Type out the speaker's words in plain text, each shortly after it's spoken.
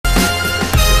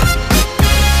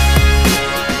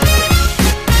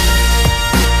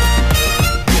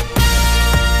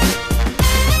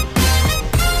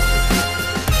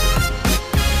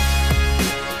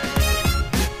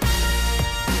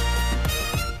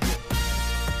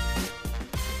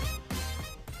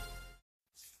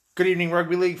Good evening,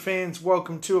 rugby league fans.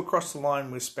 Welcome to Across the Line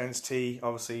with Spence T.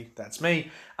 Obviously, that's me.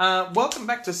 Welcome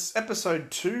back to episode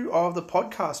 2 of the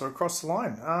podcast, or Across the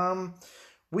Line.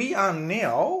 We are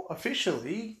now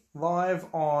officially live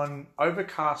on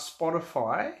Overcast,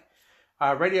 Spotify,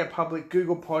 Radio Public,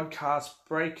 Google Podcasts,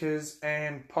 Breakers,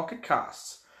 and Pocket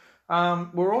Casts.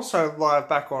 We're also live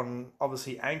back on,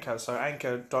 obviously, Anchor, so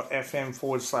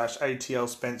anchor.fm/ATL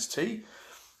Spence T.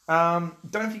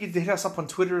 Don't forget to hit us up on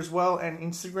Twitter as well and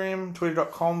Instagram,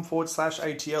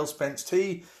 twitter.com/ATL Spence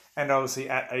T, and obviously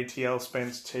at ATL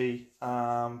Spence T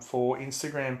for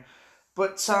Instagram.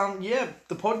 But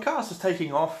the podcast is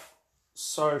taking off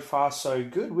so far, so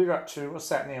good. We're up to, what's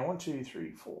that now? 1, 2,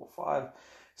 3, 4, 5,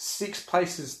 6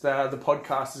 places that the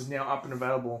podcast is now up and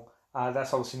available.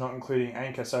 That's obviously not including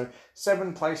Anchor. So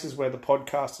 7 places where the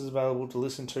podcast is available to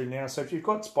listen to now. So if you've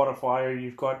got Spotify or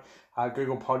you've got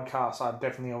Google Podcasts, I'd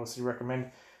definitely obviously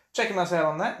recommend checking us out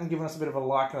on that and giving us a bit of a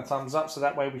like and a thumbs up, so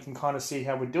that way we can kind of see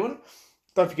how we're doing.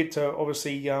 Don't forget to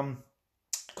obviously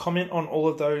comment on all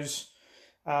of those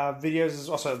videos,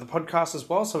 also the podcast as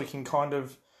well, so we can kind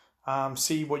of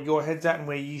see what your head's at and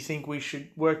where you think we should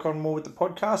work on more with the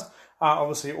podcast.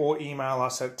 Obviously, or email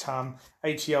us at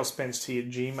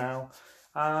atlspencet@gmail.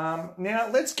 Now,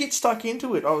 let's get stuck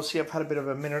into it. Obviously, I've had a bit of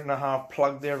a minute and a half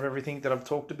plug there of everything that I've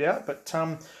talked about, but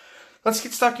let's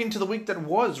get stuck into the week that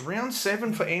was. Round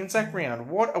 7 for ANZAC round.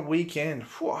 What a weekend.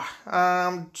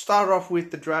 Started off with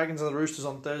the Dragons and the Roosters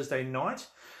on Thursday night.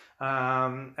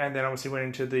 And then obviously went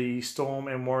into the Storm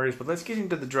and Warriors. But let's get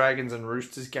into the Dragons and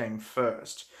Roosters game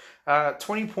first.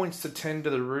 20 points to 10 to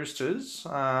the Roosters.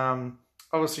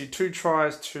 Obviously 3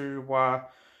 tries to the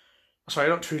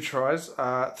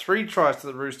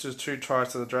Roosters, 2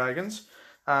 tries to the Dragons.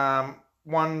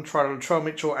 1 try to Latrell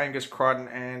Mitchell, Angus Crichton,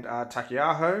 and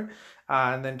Takiaho.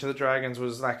 And then to the Dragons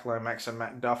was Zach Lomax and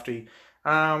Matt Duffy.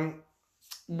 1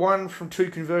 from 2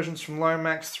 conversions from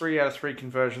Lomax, 3 out of 3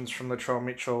 conversions from Latrell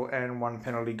Mitchell, and 1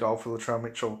 penalty goal for Latrell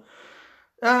Mitchell.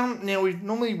 Now,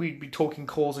 we'd be talking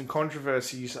calls and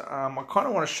controversies. I kind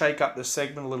of want to shake up the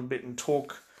segment a little bit and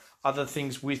talk other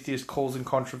things with this calls and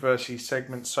controversies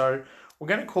segment. So we're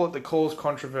going to call it the calls,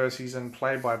 controversies, and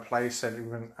play-by-play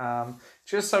segment,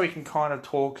 just so we can kind of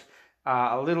talk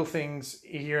little things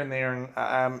here and there and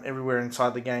everywhere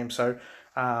inside the game. So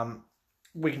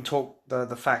we can talk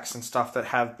the facts and stuff that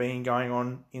have been going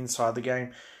on inside the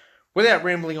game. Without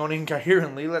rambling on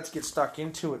incoherently, let's get stuck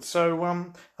into it.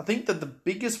 So I think that the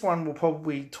biggest one we'll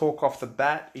probably talk off the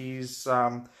bat is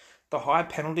the high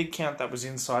penalty count that was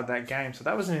inside that game. So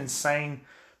that was an insane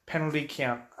penalty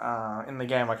count in the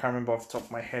game. I can't remember off the top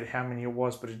of my head how many it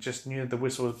was, but it just knew that the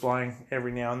whistle was blowing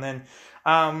every now and then.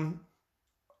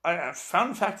 A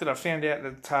fun fact that I found out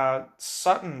that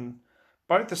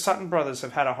both the Sutton brothers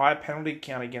have had a high penalty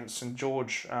count against St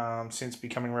George since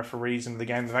becoming referees in the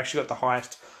game. They've actually got the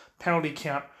highest penalty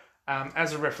count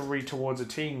as a referee towards a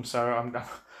team. So I'm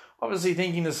obviously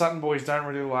thinking the Sutton boys don't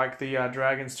really like the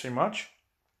Dragons too much.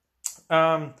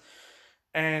 And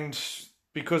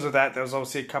because of that, there was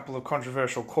obviously a couple of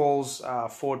controversial calls.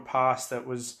 Forward pass that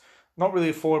was not really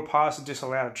a forward pass, it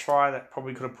disallowed a try that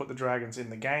probably could have put the Dragons in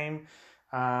the game.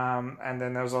 And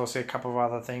then there was obviously a couple of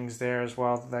other things there as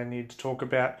well that they need to talk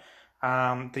about.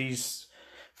 These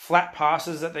flat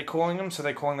passes that they're calling them, so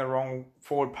they're calling the wrong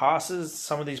forward passes.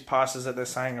 Some of these passes that they're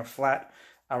saying are flat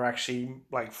are actually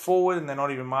like forward, and they're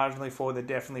not even marginally forward, they're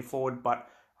definitely forward, but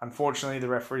unfortunately the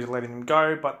referees are letting them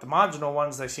go. But the marginal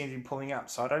ones, they seem to be pulling up,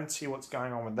 so I don't see what's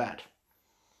going on with that.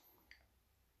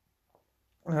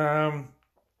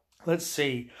 Let's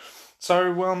see.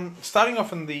 So starting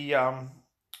off on the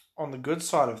good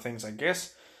side of things, I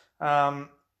guess.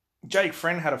 Jake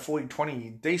Friend had a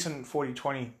 40-20, decent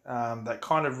 40-20, that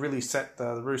kind of really set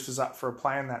the Roosters up for a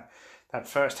play in that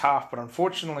first half, but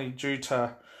unfortunately due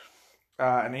to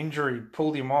an injury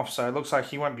pulled him off, so it looks like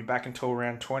he won't be back until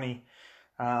round 20.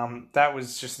 That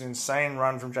was just an insane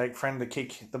run from Jake Friend to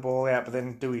kick the ball out, but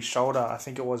then do his shoulder. I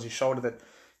think it was his shoulder that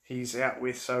he's out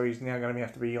with, so he's now going to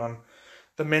have to be on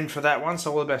the mend for that one,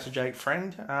 so all the best to Jake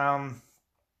Friend.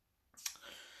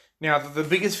 Now, the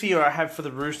biggest fear I have for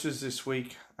the Roosters this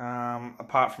week,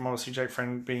 apart from obviously Jake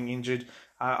Friend being injured,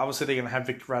 obviously they're going to have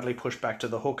Victor Radley pushed back to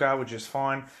the hooker, which is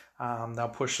fine. They'll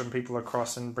push some people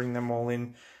across and bring them all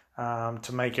in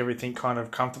to make everything kind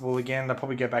of comfortable again. They'll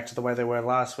probably go back to the way they were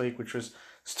last week, which was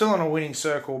still on a winning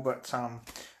circle, but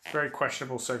very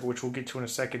questionable circle, which we'll get to in a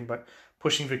second. But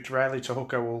pushing Victor Radley to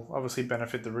hooker will obviously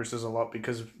benefit the Roosters a lot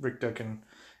because Victor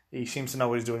he seems to know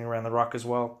what he's doing around the ruck as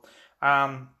well.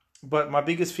 But my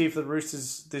biggest fear for the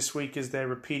Roosters this week is they're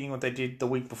repeating what they did the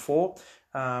week before,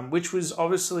 which was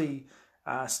obviously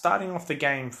starting off the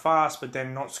game fast, but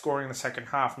then not scoring in the second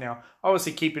half. Now,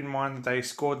 obviously, keep in mind that they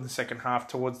scored in the second half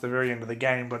towards the very end of the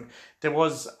game, but there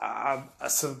was a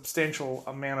substantial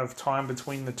amount of time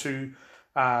between the two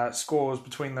scores,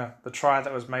 between the try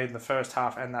that was made in the first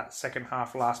half and that second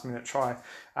half last-minute try.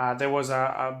 There was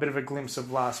a bit of a glimpse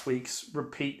of last week's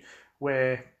repeat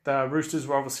where the Roosters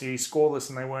were obviously scoreless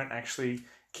and they weren't actually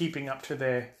keeping up to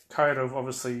their code of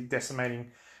obviously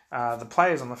decimating the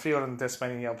players on the field and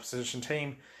decimating the opposition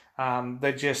team.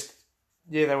 They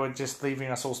were just leaving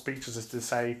us all speechless as to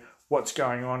say, what's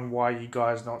going on, why are you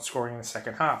guys not scoring in the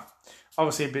second half?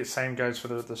 Obviously, a bit same goes for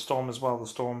the Storm as well. The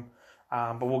Storm,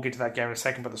 but we'll get to that game in a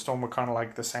second, but the Storm were kind of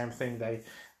like the same thing.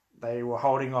 They were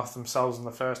holding off themselves in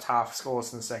the first half,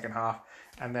 scoreless in the second half,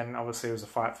 and then obviously it was a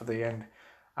fight for the end.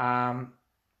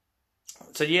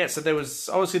 So there was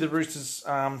obviously the Roosters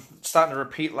starting to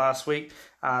repeat last week.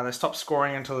 They stopped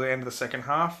scoring until the end of the second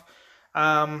half.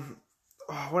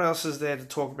 What else is there to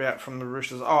talk about from the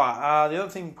Roosters? The other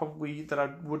thing probably that I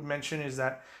would mention is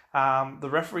that the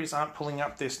referees aren't pulling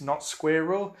up this not square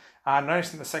rule.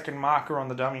 Noticing the second marker on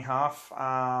the dummy half,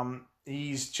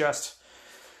 he's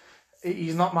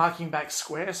not marking back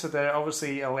square, so they're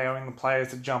obviously allowing the players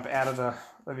to jump out of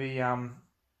the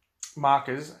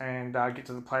markers and get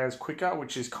to the players quicker,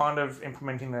 which is kind of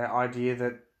implementing the idea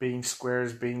that being square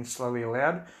is being slowly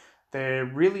allowed. They're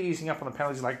really easing up on the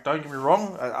penalties. Like, don't get me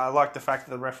wrong, I like the fact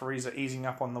that the referees are easing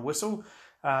up on the whistle,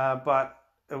 but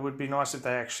it would be nice if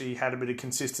they actually had a bit of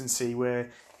consistency where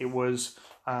it was,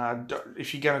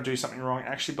 if you're going to do something wrong,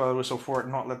 actually blow the whistle for it,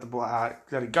 not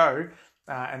let it go,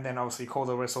 and then obviously call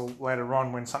the whistle later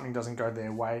on when something doesn't go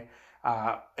their way.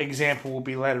 Example will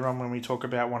be later on when we talk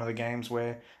about one of the games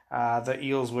where the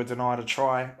Eels were denied a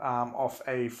try off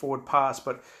a forward pass,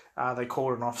 but they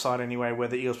called an offside anyway, where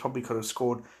the Eels probably could have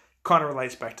scored. Kind of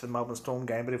relates back to the Melbourne Storm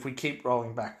game, but if we keep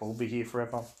rolling back, we'll be here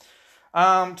forever.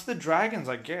 To the Dragons,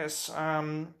 I guess,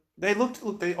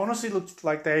 they honestly looked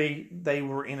like they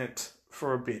were in it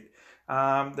for a bit.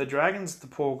 The Dragons, the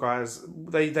poor guys,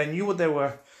 they knew what they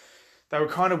were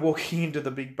kind of walking into the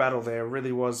big battle. There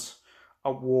really was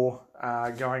a war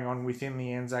going on within the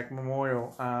ANZAC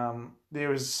Memorial. There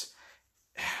was,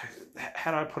 how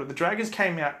do I put it? The Dragons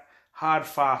came out hard,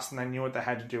 fast, and they knew what they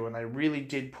had to do, and they really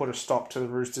did put a stop to the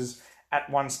Roosters at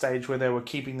one stage where they were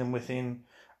keeping them within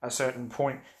a certain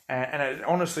point. And it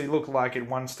honestly looked like at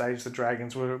one stage the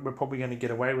Dragons were probably going to get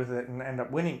away with it and end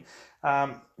up winning.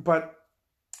 But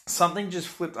something just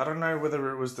flipped. I don't know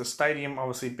whether it was the stadium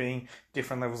obviously being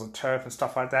different levels of turf and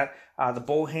stuff like that. The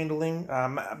ball handling.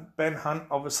 Ben Hunt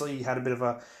obviously had a bit of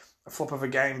a flop of a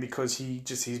game because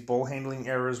his ball handling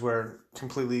errors were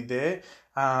completely there.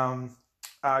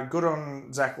 Good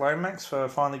on Zach Lomax for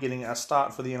finally getting a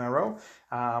start for the NRL.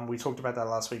 We talked about that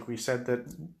last week. We said that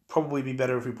probably be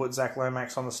better if we put Zach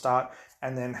Lomax on the start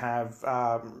and then have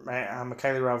Michaeli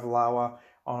Ravalawa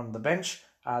on the bench.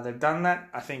 They've done that.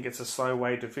 I think it's a slow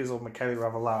way to fizzle Michaeli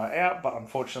Ravalawa out, but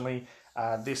unfortunately,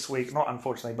 this week, not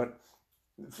unfortunately, but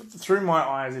through my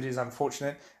eyes, it is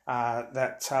unfortunate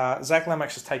that Zach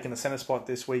Lomax has taken the centre spot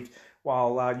this week,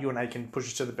 while Ewan Aiken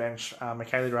pushes to the bench.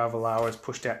 Michaeli Ravalawa is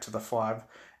pushed out to the 5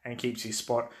 and keeps his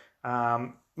spot.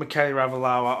 Michaeli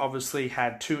Ravalawa obviously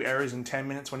had 2 errors in 10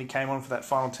 minutes when he came on for that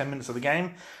final 10 minutes of the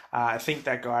game. I think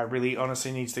that guy really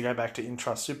honestly needs to go back to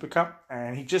Intrust Super Cup,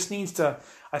 and he just needs to,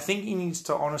 I think he needs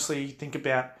to honestly think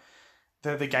about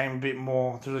the game a bit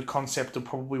more through the concept of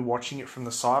probably watching it from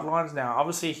the sidelines. Now,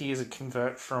 obviously, he is a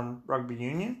convert from rugby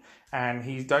union, and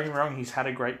don't get me wrong, he's had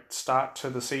a great start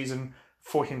to the season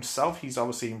for himself. He's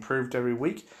obviously improved every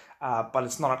week, but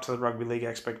it's not up to the rugby league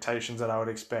expectations that I would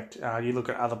expect. You look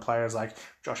at other players like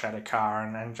Josh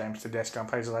Adokar and James Tedesco and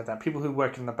players like that, people who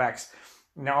work in the backs.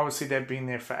 Now, obviously, they've been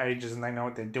there for ages and they know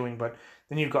what they're doing, but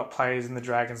then you've got players in the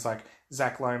Dragons like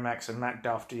Zach Lomax and Matt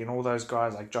Duffy and all those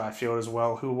guys like Jai Field as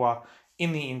well, who are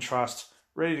in the Intrust,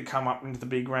 ready to come up into the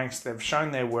big ranks. They've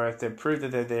shown their worth, they've proved that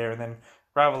they're there, and then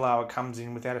Ravalawa comes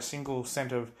in without a single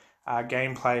cent of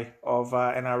gameplay of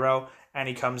NRL, and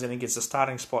he comes in and gets a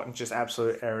starting spot and just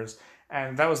absolute errors.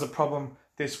 And that was the problem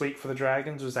this week for the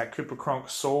Dragons, was that Cooper Cronk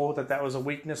saw that was a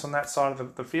weakness on that side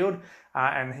of the field,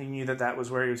 and he knew that was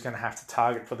where he was going to have to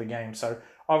target for the game. So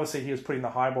obviously he was putting the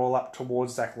high ball up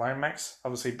towards Zach Lomax,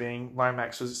 obviously being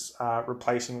Lomax was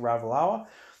replacing Ravalawa.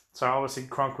 So obviously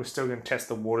Cronk was still going to test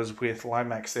the waters with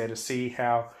Lomax there to see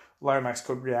how Lomax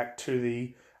could react to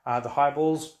the high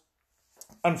balls.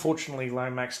 Unfortunately,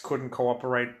 Lomax couldn't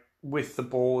cooperate with the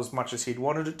ball as much as he'd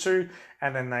wanted it to,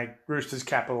 and then Roosters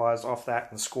capitalised off that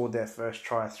and scored their first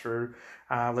try through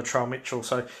Latrell Mitchell.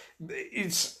 So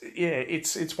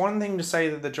it's one thing to say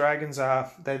that the Dragons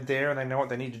they're there and they know what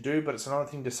they need to do, but it's another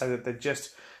thing to say that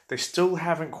they still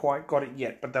haven't quite got it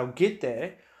yet, but they'll get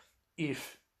there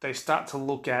if they start to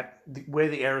look at where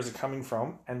the errors are coming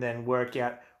from and then work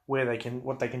out what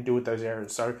they can do with those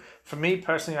errors. So for me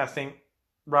personally, I think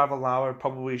Ravalawa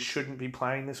probably shouldn't be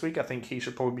playing this week. I think he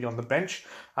should probably be on the bench.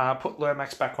 Put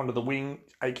Lomax back onto the wing,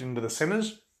 Aiken into the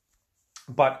centres.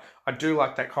 But I do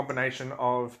like that combination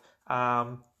of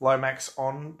Lomax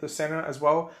on the centre as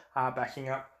well, backing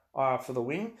up for the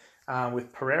wing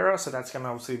with Pereira. So that's going to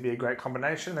obviously be a great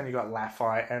combination. Then you got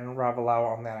Laffey and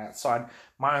Ravalawa on that outside.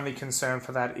 My only concern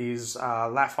for that is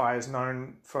Laffey is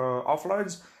known for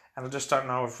offloads, and I just don't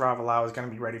know if Ravalawa is going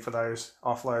to be ready for those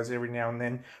offloads every now and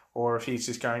then, or if he's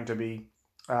just going to be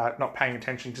not paying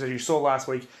attention. Because as you saw last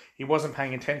week, he wasn't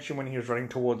paying attention when he was running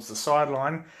towards the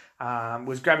sideline,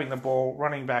 was grabbing the ball,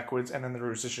 running backwards, and then the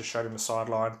Roosters just showed him the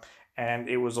sideline, and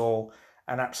it was all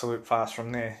an absolute farce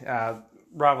from there.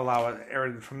 Ravalawa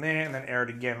erred from there, and then erred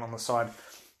again on the side.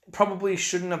 Probably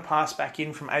shouldn't have passed back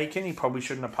in from Aiken. He probably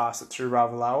shouldn't have passed it through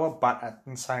Ravalawa, but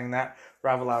in saying that,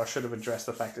 Ravalawa should have addressed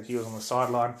the fact that he was on the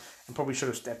sideline and probably should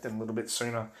have stepped in a little bit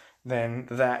sooner than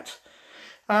that.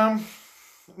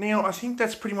 Now, I think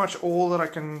that's pretty much all that I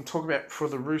can talk about for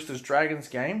the Roosters-Dragons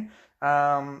game.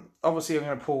 Obviously, I'm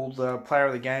going to pull the player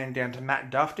of the game down to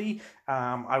Matt Duffy.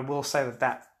 I will say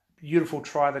that beautiful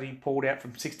try that he pulled out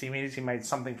from 60 metres, he made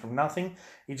something from nothing.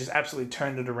 He just absolutely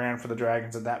turned it around for the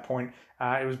Dragons at that point.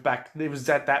 It was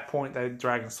at that point that the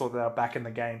Dragons thought they were back in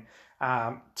the game.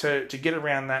 To get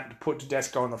around that, to put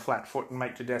Tedesco on the flat foot and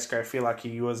make Tedesco feel like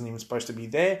he wasn't even supposed to be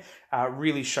there,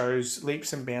 really shows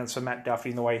leaps and bounds for Matt Duffy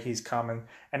in the way he's come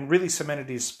and really cemented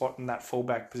his spot in that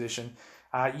fullback position.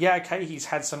 He's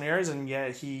had some errors, and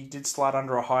he did slide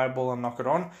under a high ball and knock it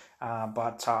on,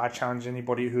 but I challenge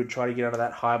anybody who would try to get out of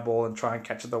that high ball and try and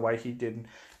catch it the way he did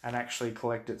and actually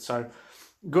collect it. So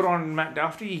good on Matt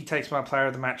Duffy. He takes my player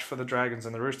of the match for the Dragons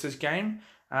and the Roosters game.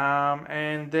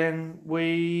 And then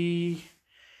we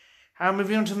are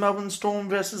moving on to Melbourne Storm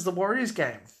versus the Warriors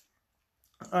game.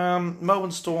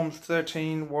 Melbourne Storm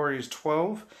 13, Warriors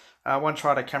 12. One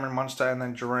try to Cameron Munster and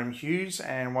then Jerome Hughes,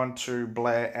 and one to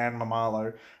Blair and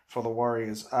Mamalo for the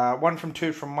Warriors. 1 from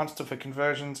 2 from Munster for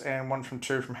conversions, and 1 from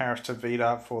 2 from Harris to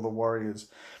Vida for the Warriors.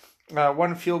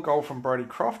 1 field goal from Brodie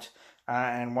Croft,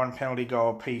 and 1 penalty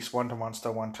goal apiece, 1 to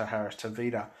Munster, 1 to Harris to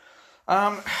Vida.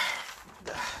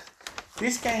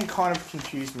 This game kind of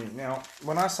confused me. Now,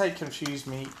 when I say confused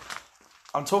me,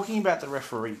 I'm talking about the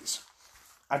referees.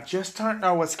 I just don't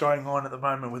know what's going on at the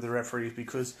moment with the referees,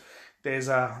 because there's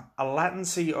a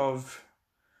latency of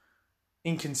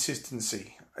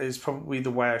inconsistency is probably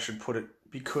the way I should put it,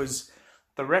 because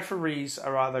the referees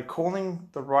are either calling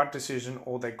the right decision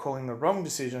or they're calling the wrong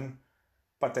decision,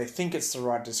 but they think it's the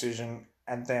right decision,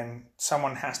 and then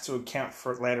someone has to account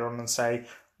for it later on and say,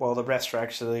 well, the refs are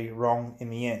actually wrong in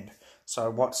the end. So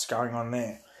what's going on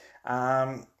there?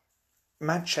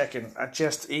 Matt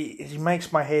Checken, he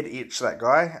makes my head itch, that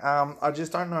guy. I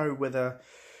just don't know whether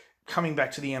coming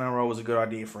back to the NRL was a good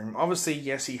idea for him. Obviously,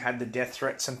 yes, he had the death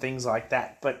threats and things like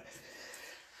that, but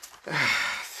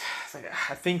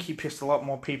I think he pissed a lot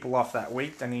more people off that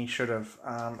week than he should have,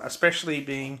 especially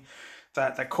being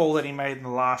that call that he made in the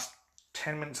last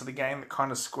 10 minutes of the game that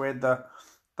kind of squared the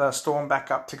Storm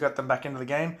back up to get them back into the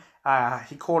game.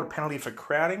 He called a penalty for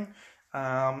crowding.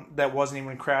 That wasn't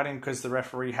even crowding because the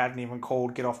referee hadn't even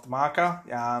called get off the marker.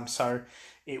 So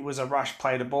it was a rush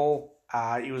play to ball.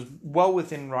 It was well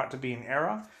within right to be an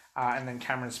error. And then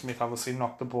Cameron Smith obviously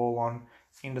knocked the ball on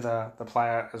into the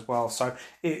player as well. So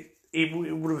it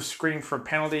would have screamed for a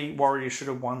penalty. Warriors should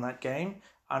have won that game.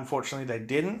 Unfortunately, they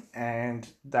didn't. And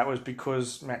that was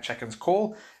because Matt Checken's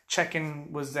call.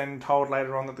 Checken was then told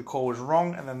later on that the call was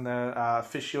wrong. And then the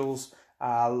officials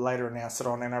later announced it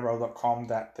on NRL.com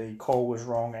that the call was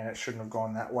wrong and it shouldn't have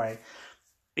gone that way.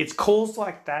 It's calls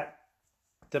like that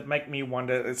make me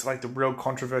wonder. It's like the real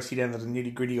controversy down to the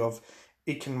nitty-gritty of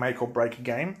it can make or break a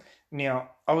game.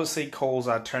 Now, obviously calls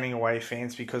are turning away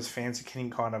fans because fans are getting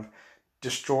kind of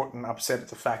distraught and upset at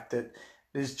the fact that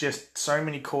there's just so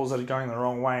many calls that are going the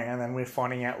wrong way, and then we're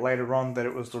finding out later on that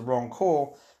it was the wrong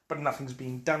call, but nothing's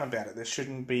being done about it. There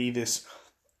shouldn't be this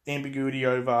ambiguity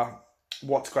over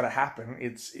what's got to happen.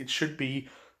 It should be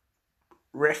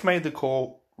ref made the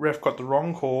call, ref got the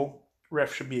wrong call,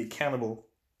 ref should be accountable.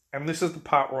 And this is the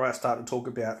part where I start to talk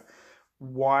about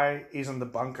why isn't the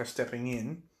bunker stepping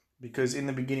in? Because in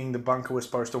the beginning, the bunker was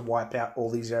supposed to wipe out all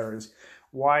these errors.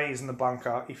 Why isn't the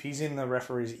bunker, if he's in the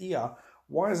referee's ear,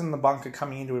 why isn't the bunker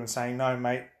coming into him and saying, no,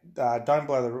 mate, don't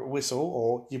blow the whistle,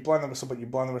 or you've blown the whistle, but you've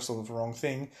blown the whistle of the wrong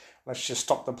thing. Let's just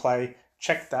stop the play,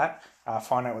 check that,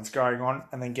 find out what's going on,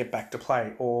 and then get back to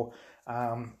play. Or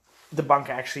the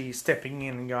bunker actually stepping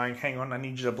in and going, hang on, I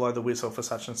need you to blow the whistle for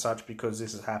such and such because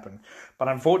this has happened. But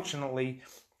unfortunately,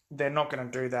 they're not going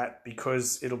to do that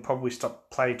because it'll probably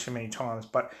stop play too many times.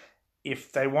 But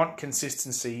if they want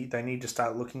consistency, they need to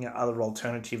start looking at other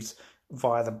alternatives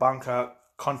via the bunker,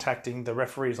 contacting the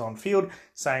referees on field,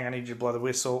 saying, I need you to blow the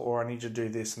whistle, or I need you to do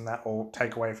this and that, or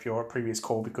take away for your previous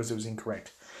call because it was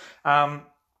incorrect. It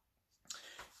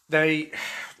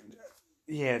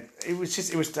was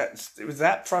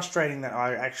that frustrating that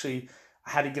I actually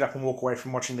had to get up and walk away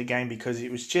from watching the game, because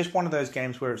it was just one of those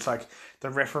games where it's like the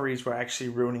referees were actually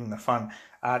ruining the fun.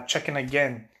 Checking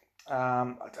again.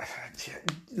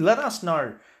 Let us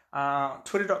know.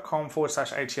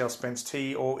 Twitter.com/ATL Spence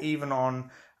T, or even on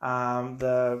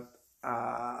the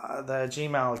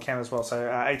Gmail account as well. So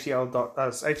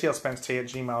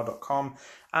atlspencet@gmail.com.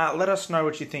 Let us know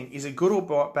what you think. Is it good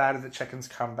or bad that Checken's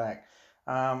come back?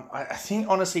 I think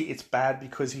honestly it's bad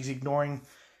because he's ignoring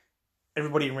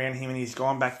everybody around him, and he's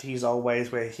gone back to his old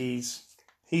ways where he's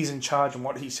in charge and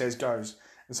what he says goes.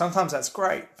 And sometimes that's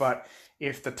great, but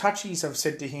if the touchies have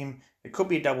said to him, it could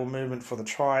be a double movement for the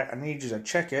try, I need you to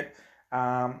check it,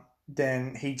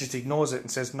 then he just ignores it and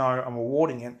says, no, I'm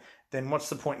awarding it. Then what's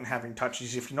the point in having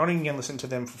touchies if you're not even going to listen to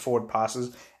them for forward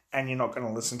passes and you're not going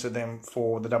to listen to them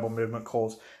for the double movement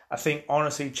calls? I think,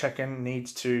 honestly, Checken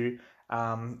needs to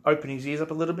open his ears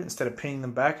up a little bit instead of pinning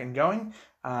them back and going,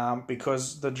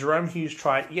 because the Jerome Hughes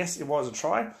try, yes, it was a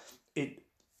try. It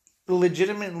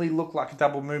legitimately looked like a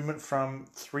double movement from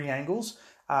 3 angles,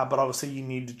 but obviously you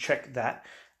need to check that.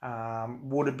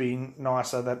 Would have been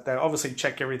nicer that they obviously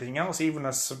check everything else, even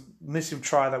a submissive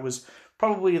try that was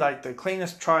probably like the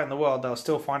cleanest try in the world, they'll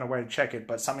still find a way to check it.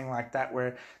 But something like that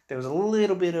where there was a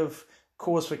little bit of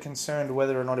cause for concern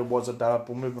whether or not it was a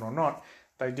double movement or not,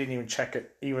 they didn't even check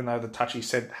it, even though the touchy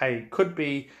said, hey, could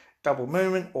be double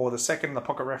movement, or the second the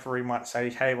pocket referee might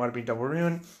say, hey, it might be double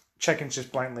movement. Checken's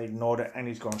just blatantly ignored it and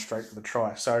he's gone straight to the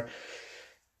try. So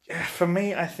for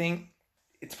me, I think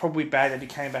it's probably bad that he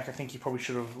came back. I think he probably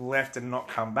should have left and not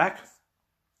come back.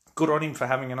 Good on him for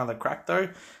having another crack, though,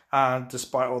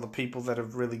 despite all the people that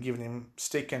have really given him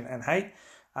stick and hate.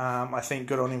 I think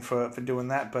good on him for doing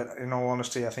that, but in all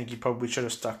honesty, I think he probably should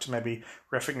have stuck to maybe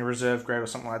refereeing a reserve grade or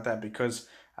something like that, because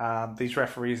these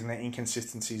referees and their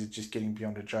inconsistencies are just getting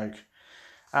beyond a joke.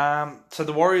 So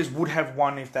the Warriors would have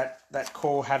won if that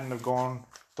call hadn't have gone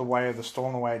the way of the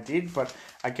Storm, the way it did, but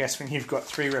I guess when you've got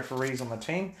 3 referees on the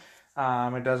team,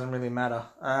 it doesn't really matter.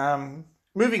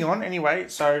 Moving on, anyway,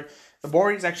 so the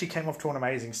Warriors actually came off to an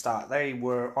amazing start. They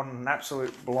were on an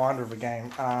absolute blinder of a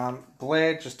game. Adam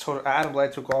Blair took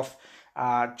off,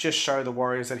 just show the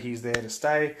Warriors that he's there to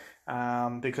stay,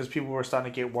 because people were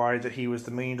starting to get worried that he was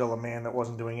the $1 million man that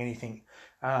wasn't doing anything.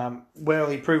 Well,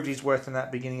 he proved his worth in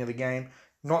that beginning of the game,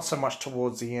 not so much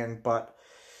towards the end, but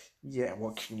yeah,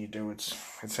 what can you do? It's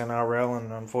NRL,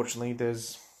 and unfortunately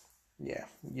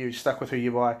you're stuck with who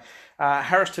you buy.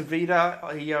 Harris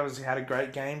Tavita, he obviously had a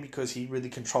great game because he really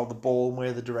controlled the ball and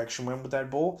where the direction went with that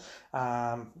ball.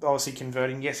 Obviously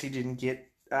converting, yes, he didn't get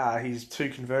his 2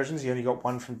 conversions. He only got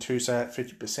 1 from 2, so at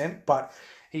 50%. But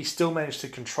he still managed to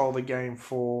control the game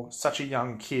for such a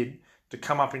young kid to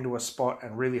come up into a spot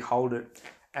and really hold it,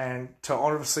 and to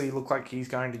obviously look like he's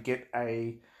going to get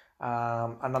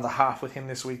another half with him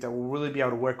this week that will really be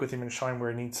able to work with him and show him where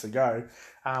he needs to go.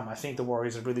 I think the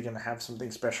Warriors are really going to have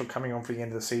something special coming on for the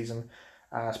end of the season,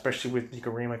 especially with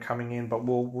Nikorima coming in, but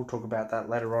we'll talk about that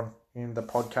later on in the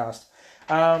podcast.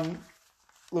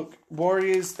 Look,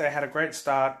 Warriors, they had a great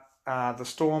start. The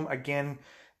Storm, again,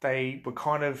 they were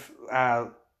kind of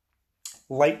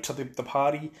late to the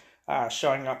party,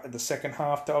 showing up at the second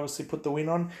half to obviously put the win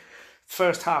on.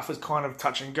 First half was kind of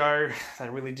touch and go. They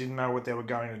really didn't know what they were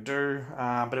going to do.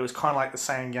 But it was kind of like the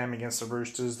same game against the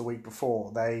Roosters the week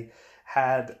before. They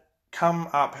had come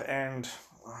up and,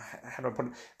 how do I put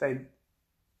it?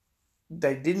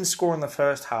 They didn't score in the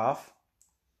first half,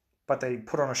 but they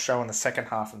put on a show in the second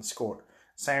half and scored.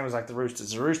 Same as like the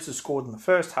Roosters. The Roosters scored in the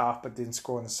first half, but didn't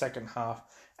score in the second half.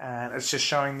 And it's just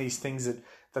showing these things that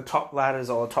the top ladders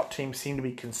or the top teams seem to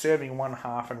be conserving one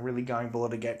half and really going below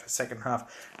the gate for the second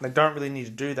half. And they don't really need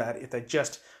to do that. If they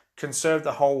just conserve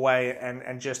the whole way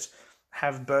and just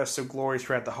have bursts of glory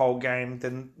throughout the whole game,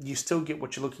 then you still get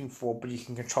what you're looking for, but you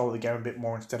can control the game a bit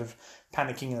more instead of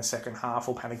panicking in the second half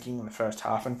or panicking in the first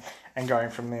half and going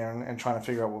from there and trying to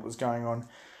figure out what was going on.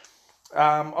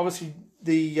 Obviously,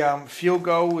 the field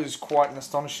goal was quite an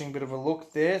astonishing bit of a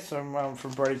look there from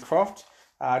Brody Croft.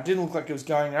 Didn't look like it was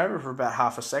going over for about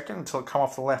half a second until it come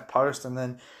off the left post and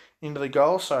then into the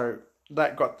goal. So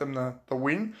that got them the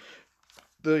win,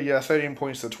 the 13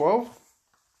 points to 12.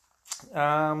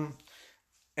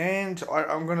 And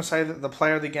I'm going to say that the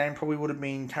player of the game probably would have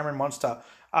been Cameron Munster.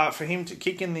 For him to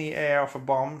kick in the air off a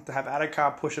bomb, to have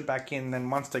Adakar push it back in, then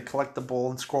Munster collect the ball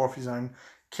and score off his own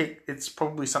kick, it's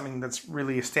probably something that's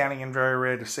really astounding and very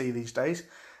rare to see these days.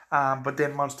 But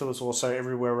then Munster was also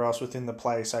everywhere else within the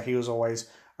play, so he was always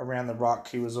around the ruck.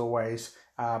 He was always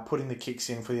putting the kicks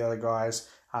in for the other guys,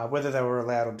 whether they were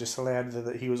allowed or disallowed,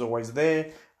 that he was always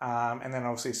there. And then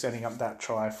obviously setting up that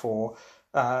try for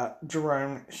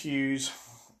Jerome Hughes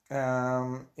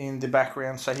in the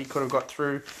background, so he could have got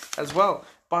through as well.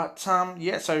 But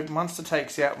so Munster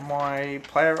takes out my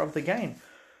player of the game.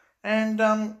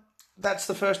 And that's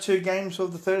the first two games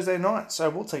of the Thursday night. So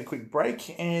we'll take a quick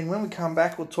break, and when we come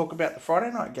back, we'll talk about the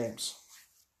Friday night games.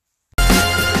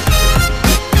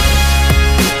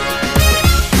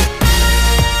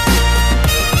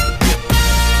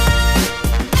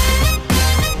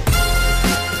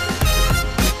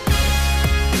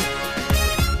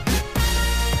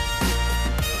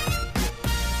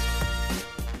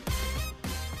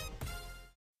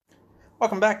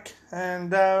 Welcome back,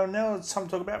 and now it's time to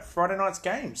talk about Friday night's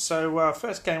games. So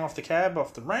first game off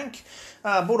the rank,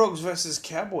 Bulldogs versus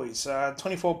Cowboys.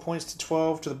 24 points to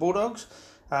 12 to the Bulldogs.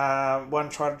 One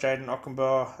try to Jaden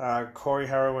Ockenbaugh, Corey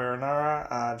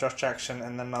Harawira-Naera, Josh Jackson,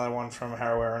 and then another one from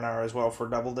Harawira-Naera as well for a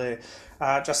double there.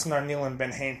 Justin O'Neill and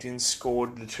Ben Hampton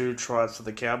scored the two tries for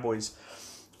the Cowboys.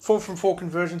 4 from 4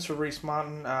 conversions for Reece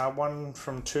Martin, 1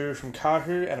 from 2 from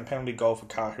Kahu, and a penalty goal for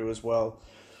Kahu as well.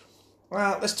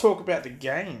 Let's talk about the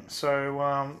game.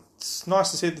 So it's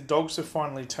nice to see the Dogs have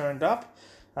finally turned up.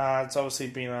 It's obviously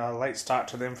been a late start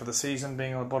to them for the season,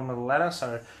 being on the bottom of the ladder.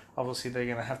 So obviously they're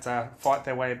going to have to fight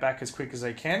their way back as quick as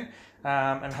they can,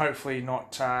 and hopefully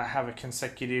not have a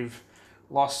consecutive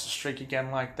loss streak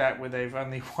again like that, where they've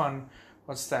only won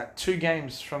 2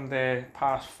 games from their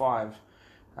past 5.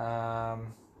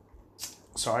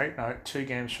 2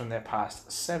 games from their past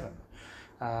 7.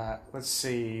 Let's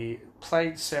see,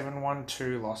 played 7, won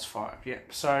 2, lost 5.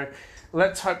 Yep. So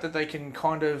let's hope that they can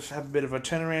kind of have a bit of a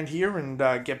turnaround here and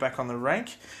get back on the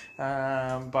rank.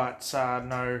 But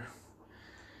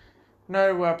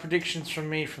no predictions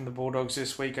from me from the Bulldogs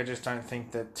this week. I just don't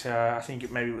think that. I think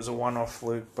maybe it was a one-off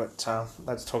fluke, but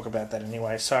let's talk about that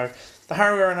anyway. So the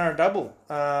Harawira-Naera double.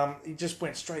 He just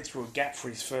went straight through a gap for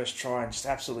his first try and just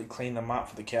absolutely cleaned them up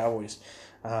for the Cowboys.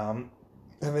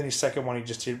 And then his second one, he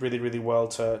just did really, really well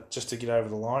to get over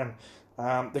the line.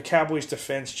 The Cowboys'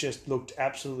 defence just looked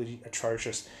absolutely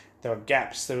atrocious. There were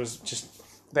gaps.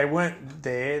 They weren't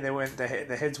there.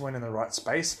 Their heads weren't in the right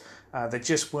space. They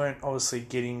just weren't obviously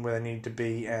getting where they needed to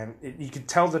be, and you could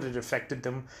tell that it affected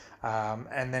them.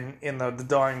 And then in the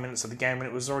dying minutes of the game, when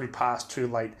it was already past too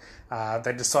late,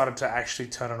 they decided to actually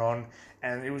turn it on.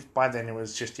 And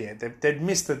they'd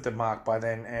missed the mark by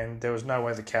then, and there was no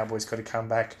way the Cowboys could have come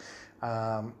back.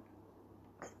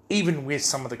 Even with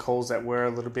some of the calls that were a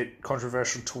little bit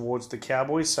controversial towards the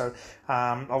Cowboys. So,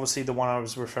 obviously the one I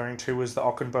was referring to was the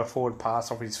Ockenbaugh forward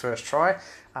pass off his first try.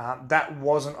 That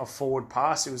wasn't a forward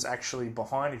pass. It was actually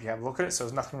behind, if you have a look at it. So,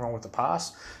 there's nothing wrong with the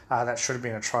pass. That should have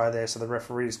been a try there. So, the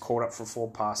referees called up for a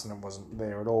forward pass and it wasn't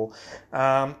there at all.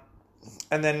 And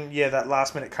then, that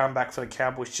last minute comeback for the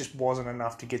Cowboys just wasn't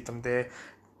enough to get them there.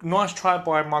 Nice try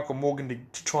by Michael Morgan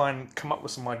to try and come up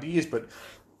with some ideas, but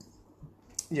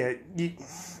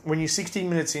when you're 16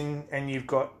 minutes in and you've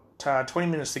got 20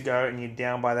 minutes to go and you're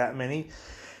down by that many,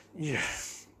 you're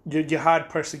hard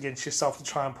pressed against yourself to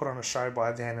try and put on a show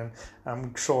by then. And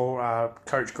I'm sure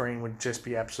Coach Green would just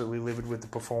be absolutely livid with the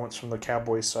performance from the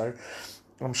Cowboys. So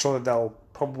I'm sure that they'll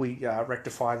probably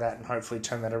rectify that and hopefully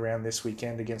turn that around this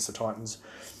weekend against the Titans.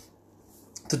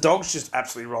 The Dogs just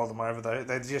absolutely rolled them over, though.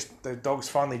 The Dogs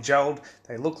finally gelled.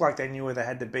 They looked like they knew where they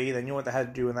had to be. They knew what they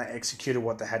had to do, and they executed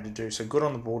what they had to do. So good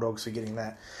on the Bulldogs for getting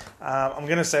that. I'm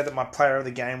going to say that my player of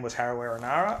the game was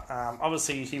Harawira-Naera.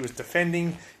 Obviously, he was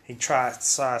defending. He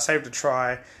saved a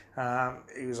try.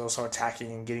 He was also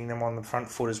attacking and getting them on the front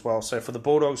foot as well. So for the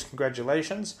Bulldogs,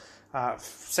 congratulations.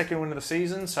 Second win of the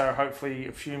season, so hopefully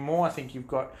a few more. I think you've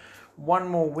got one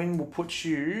more win will put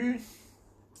you...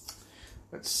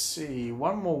 Let's see,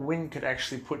 one more win could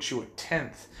actually put you at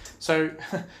 10th. So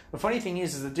the funny thing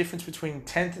is the difference between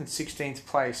 10th and 16th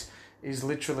place is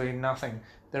literally nothing.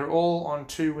 They're all on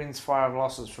 2 wins, 5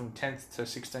 losses from 10th to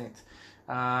 16th.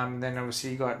 Then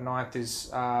obviously you got 9th is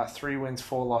 3 wins,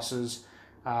 4 losses,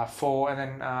 4. And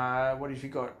then what have you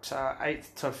got?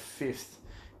 8th to 5th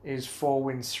is 4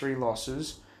 wins, 3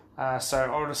 losses.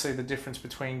 So obviously the difference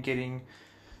between getting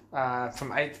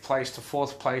from 8th place to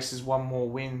 4th place is one more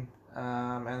win,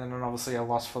 and then obviously a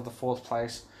loss for the 4th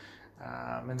place.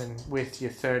 And then with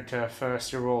your 3rd to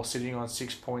 1st, you're all sitting on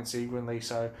 6 points evenly.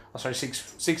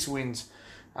 Six wins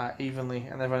evenly,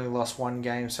 and they've only lost one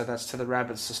game, so that's to the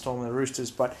Rabbits, the Storm, and the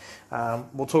Roosters. But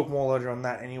we'll talk more later on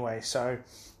that anyway. So,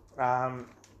 so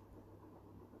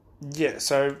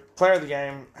player of the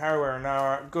game, Harry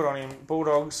Warenoa, good on him.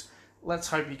 Bulldogs, let's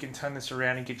hope you can turn this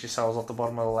around and get yourselves off the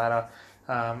bottom of the ladder.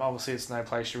 Obviously, it's no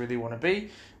place you really want to be,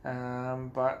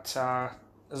 but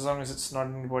as long as it's not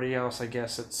anybody else, I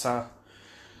guess it's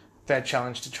their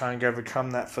challenge to try and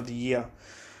overcome that for the year.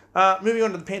 Moving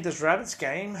on to the Panthers-Rabbits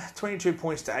game, 22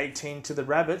 points to 18 to the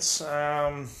Rabbits.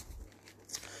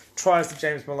 Tries to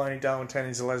James Maloney, Darwin Tony,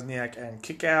 Zelezniak, and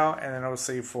Kickow, and then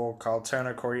obviously for Kyle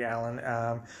Turner, Corey Allen,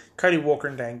 Cody Walker,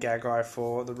 and Dan Gagai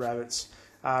for the Rabbits.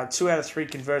 2 out of 3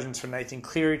 conversions for Nathan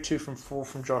Cleary, 2 from 4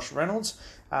 from Josh Reynolds,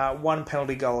 1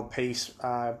 penalty goal apiece,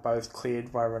 both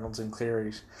cleared by Reynolds and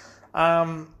Cleary's.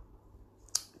 Calls.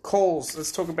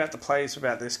 Let's talk about the plays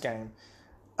about this game.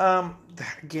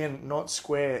 Again, not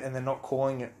square, and they're not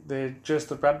calling it. The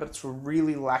Rabbits were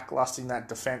really lacklustre in that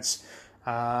defence,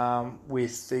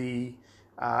 with the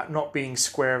not being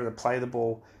square of the play the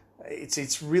ball.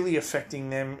 It's really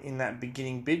affecting them in that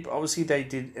beginning bit. But obviously, they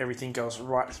did everything else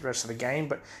right for the rest of the game,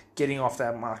 but getting off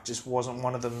that mark just wasn't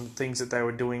one of the things that they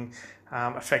were doing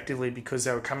effectively, because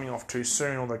they were coming off too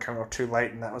soon or they were coming off too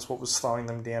late, and that was what was slowing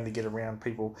them down to get around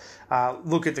people.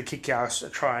 Look at the kick-out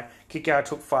try. Kick-out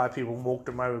took 5 people and walked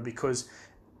them over because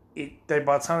by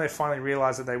the time they finally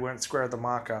realised that they weren't square of the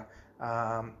marker,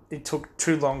 it took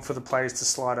too long for the players to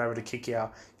slide over to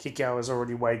Kickow. Kickow was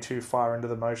already way too far into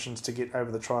the motions to get over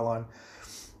the try line.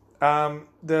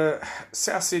 The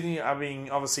South Sydney are being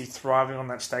obviously thriving on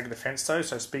that stagger defence though.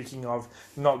 So speaking of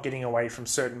not getting away from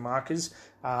certain markers,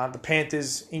 the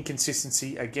Panthers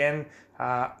inconsistency again.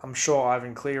 I'm sure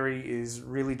Ivan Cleary is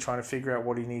really trying to figure out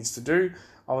what he needs to do.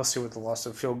 Obviously, with the loss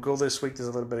of Phil Gill this week, there's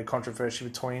a little bit of controversy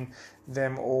between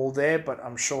them all there, but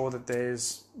I'm sure that they're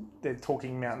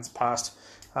talking mountains past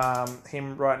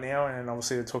him right now, and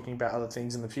obviously they're talking about other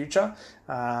things in the future.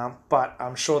 But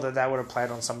I'm sure that would have played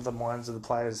on some of the minds of the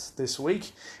players this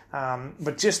week.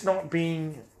 But just not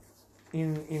being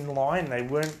in line, they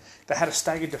had a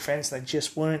staggered defence.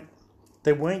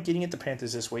 They weren't getting at the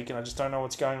Panthers this week, and I just don't know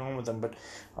what's going on with them. But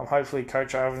hopefully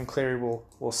Coach Ivan Cleary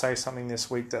will say something this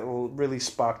week that will really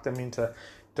spark them into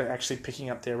actually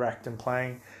picking up their act and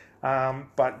playing.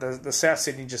 But the South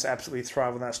Sydney just absolutely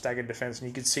thrive on that staggered defence, and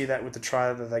you could see that with the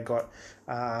try that they got.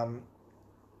 All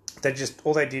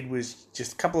they did was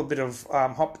just a couple of bit of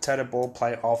hot potato ball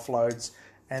play offloads,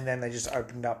 and then they just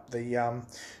opened up the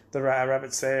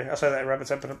Rabbits there. So that Rabbits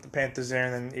opened up the Panthers there,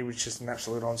 and then it was just an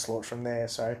absolute onslaught from there.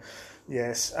 So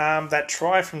yes, that the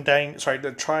try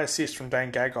assist from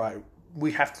Dane Gagai,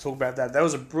 we have to talk about that. That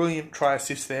was a brilliant try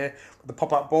assist there with the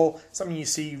pop-up ball, something you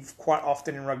see quite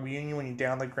often in rugby union when you're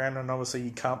down the ground and obviously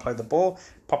you can't play the ball,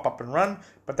 pop up and run,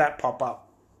 but that pop-up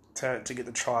to get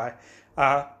the try,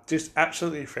 just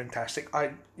absolutely fantastic.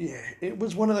 It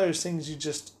was one of those things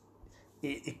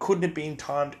it couldn't have been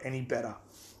timed any better.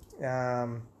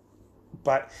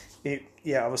 But it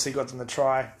obviously got them the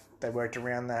try. They worked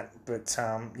around that, but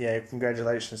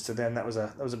congratulations to them. That was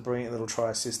a brilliant little try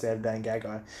assist there of Dan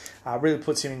Gagai. Really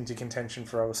puts him into contention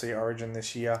for obviously Origin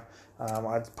this year.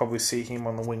 I'd probably see him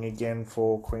on the wing again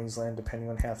for Queensland, depending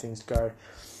on how things go.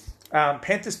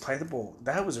 Panthers play the ball.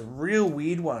 That was a real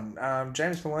weird one.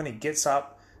 James Maloney gets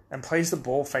up and plays the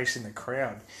ball facing the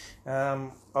crowd.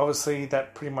 Obviously,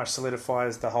 that pretty much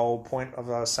solidifies the whole point of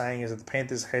what I was saying, is that the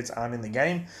Panthers' heads aren't in the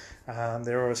game.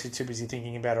 They're obviously too busy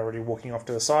thinking about already walking off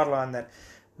to the sideline, that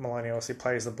Maloney obviously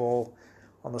plays the ball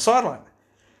on the sideline.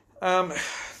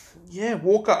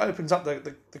 Walker opens up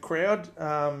the crowd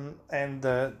and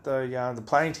the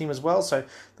playing team as well. So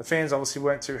the fans obviously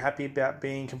weren't too happy about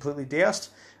being completely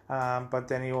doused. But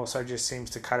then he also just seems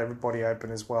to cut everybody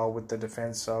open as well, with the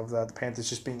defence of the Panthers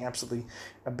just being absolutely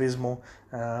abysmal.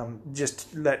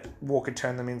 Just let Walker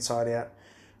turn them inside out.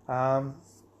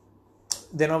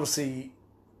 Then obviously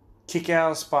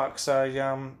Kickow sparks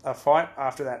a fight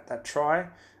after that try,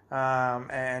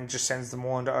 and just sends them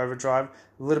all into overdrive.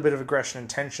 A little bit of aggression and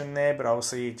tension there, but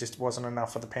obviously it just wasn't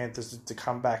enough for the Panthers to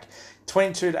come back.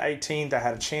 22-18, they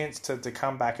had a chance to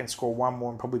come back and score one more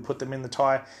and probably put them in the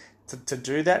tie to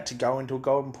do that, to go into a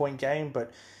golden point game.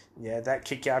 But that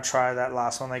kick-out try, that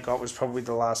last one they got, was probably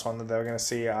the last one that they were going to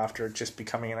see after it just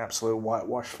becoming an absolute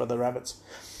whitewash for the Rabbits.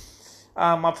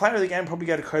 My player of the game probably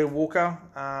go to Cody Walker.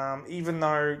 Even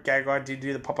though Gagai did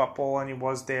do the pop-up ball and he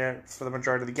was there for the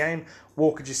majority of the game,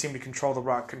 Walker just seemed to control the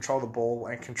ruck, control the ball,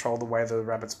 and control the way the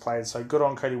Rabbits played. So good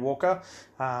on Cody Walker.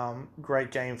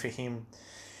 Great game for him.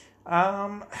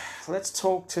 Let's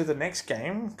talk to the next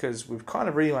game, because we've kind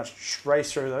of really much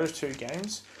raced through those two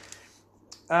games.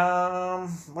 What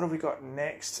have we got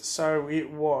next? So it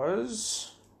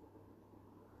was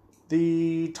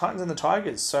the Titans and the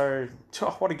Tigers. So,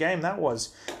 what a game that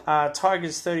was.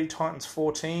 Tigers 30, Titans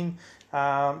 14.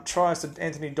 Tries to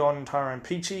Anthony Don and Tyrone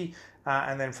Peachy.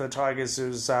 And then for the Tigers, it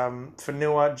was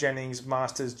Fanua, Jennings,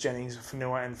 Masters, Jennings,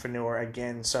 Fanua, and Fanua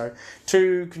again. So,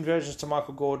 2 conversions to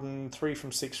Michael Gordon, 3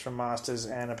 from 6 from Masters,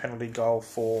 and a penalty goal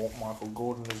for Michael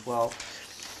Gordon as well.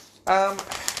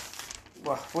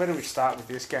 Well, where do we start with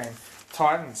this game?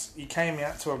 Titans, you came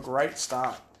out to a great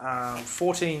start.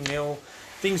 14-0.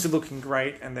 Things are looking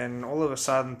great, and then all of a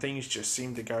sudden, things just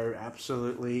seem to go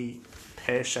absolutely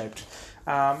pear-shaped.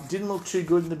 Didn't look too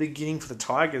good in the beginning for the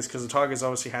Tigers, because the Tigers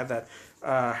obviously had that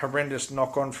horrendous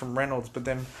knock-on from Reynolds, but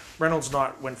then Reynolds'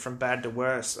 night went from bad to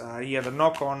worse. He had a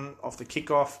knock-on off the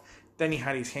kickoff, then he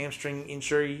had his hamstring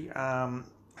injury. I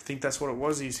think that's what it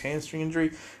was, his hamstring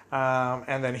injury,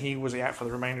 and then he was out for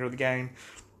the remainder of the game.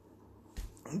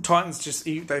 Titans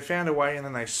they found a way, and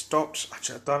then they stopped.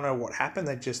 I don't know what happened.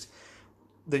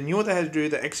 They knew what they had to do,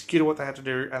 they executed what they had to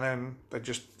do, and then they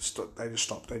just stopped. They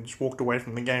just walked away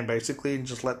from the game, basically, and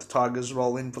just let the Tigers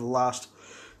roll in for the last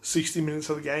 60 minutes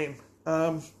of the game.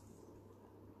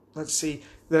 Let's see.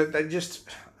 I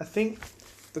think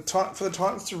for the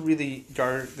Titans to really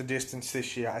go the distance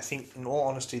this year, I think, in all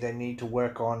honesty, they need to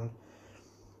work on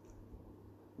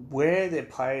where their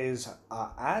players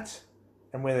are at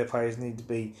and where their players need to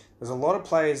be. There's a lot of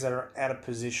players that are out of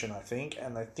position, I think,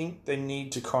 and I think they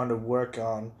need to kind of work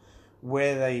on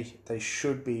where they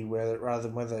should be, rather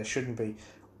than whether they shouldn't be.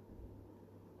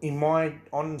 In my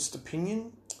honest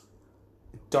opinion,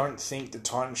 I don't think the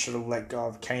Titans should have let go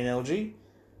of Kane LG.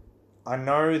 I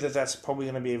know that that's probably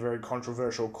going to be a very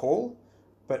controversial call,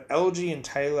 but LG and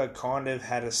Taylor kind of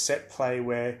had a set play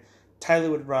where Taylor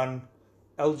would run,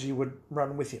 LG would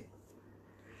run with him.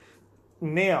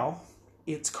 Now,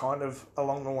 it's kind of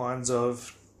along the lines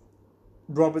of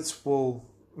Roberts will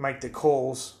make the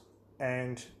calls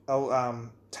and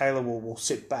Taylor will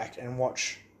sit back and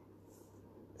watch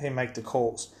him make the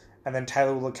calls. And then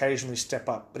Taylor will occasionally step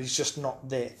up, but he's just not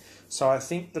there. So I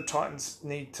think the Titans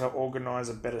need to organise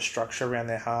a better structure around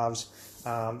their halves.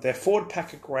 Their forward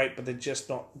pack are great, but they're just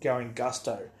not going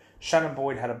gusto. Shannon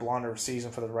Boyd had a blinder of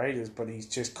season for the Raiders, but he's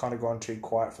just kind of gone too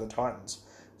quiet for the Titans.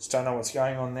 Just don't know what's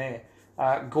going on there.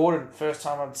 Gordon, first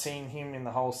time I've seen him in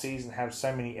the whole season have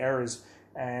so many errors,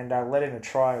 and let in a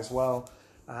try as well.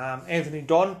 Anthony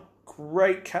Don,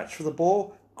 great catch for the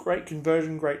ball, great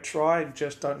conversion, great try.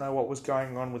 Just don't know what was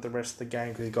going on with the rest of the game,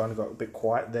 because he kind of got a bit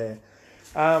quiet there.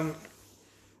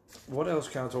 What else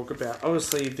can I talk about?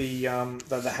 Obviously, the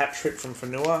hat trick from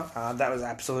Fanua, that was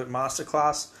absolute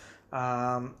masterclass.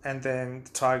 And then the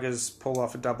Tigers pull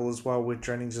off a double as well with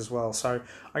Jennings as well. So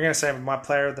I'm going to say my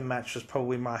player of the match was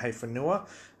probably Mahe Fanua,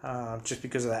 just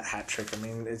because of that hat trick. I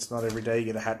mean, it's not every day you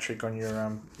get a hat trick on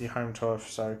your home turf.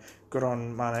 So good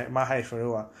on Mahe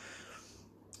Fanua.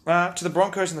 To the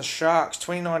Broncos and the Sharks,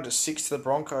 29-6 to the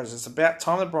Broncos. It's about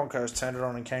time the Broncos turned it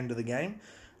on and came to the game.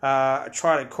 I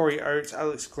tried Corey Oates,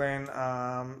 Alex Glenn.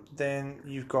 Then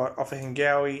you've got Offa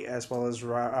Hingawi as well as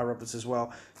Roberts as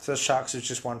well. So the Sharks is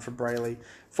just 1 for Brayley.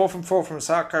 4 from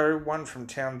Sarko, 1 from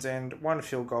Townsend, 1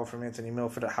 field goal from Anthony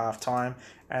Milford at half time,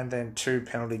 and then 2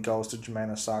 penalty goals to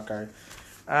Jermaine Sarko.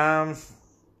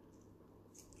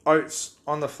 Oates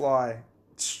on the fly,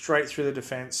 straight through the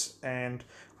defence, and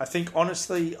I think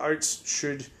honestly Oates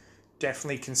should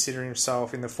definitely consider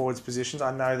himself in the forwards positions.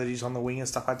 I know that he's on the wing and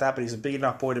stuff like that, but he's a big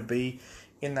enough boy to be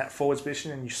in that forwards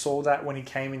position, and you saw that when he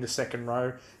came into second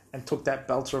row and took that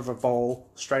belter of a ball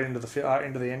straight into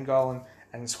the end goal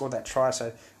and scored that try.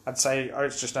 So I'd say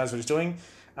Oates just knows what he's doing.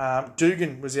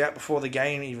 Dugan was out before the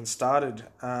game even started,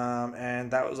 and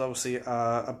that was obviously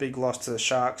a big loss to the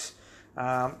Sharks.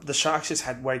 The Sharks just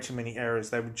had way too many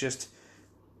errors. They were just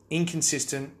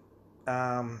inconsistent,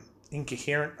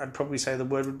 incoherent, I'd probably say the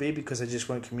word would be, because they just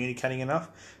weren't communicating enough,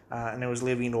 and it was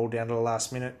leaving it all down to the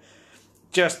last minute.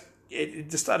 It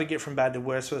just started to get from bad to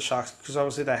worse for the Sharks, because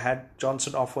obviously they had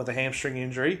Johnson off with a hamstring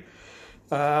injury.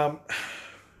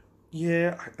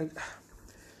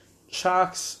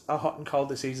 Sharks are hot and cold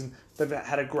this season. They've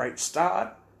had a great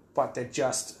start, but they're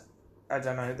just, I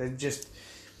don't know,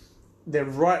 they're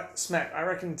right smack. I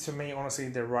reckon, to me, honestly,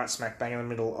 they're right smack bang in the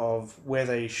middle of where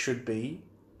they should be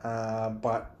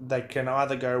but they can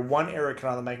either go, one error can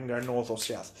either make them go north or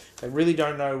south. They really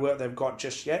don't know what they've got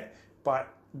just yet, but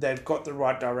they've got the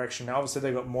right direction. Now, obviously,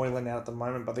 they've got Moylan out at the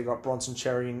moment, but they've got Bronson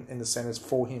Cherry in the centres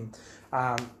for him.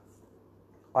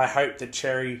 I hope that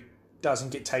Cherry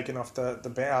doesn't get taken off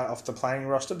the playing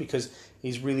roster, because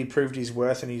he's really proved his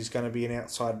worth and he's going to be an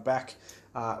outside back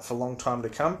for a long time to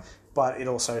come. But it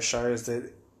also shows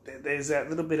that there's that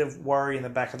little bit of worry in the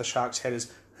back of the Sharks' head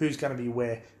as who's going to be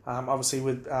where. Obviously,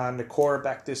 with Nakora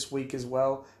back this week as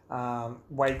well,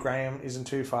 Wade Graham isn't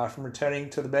too far from returning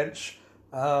to the bench.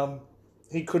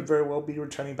 He could very well be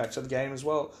returning back to the game as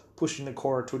well, pushing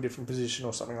Nakora to a different position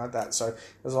or something like that. So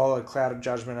there's a lot of cloud of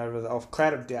judgment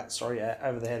cloud of doubt,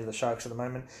 over the head of the Sharks at the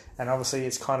moment, and obviously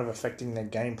it's kind of affecting their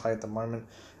gameplay at the moment.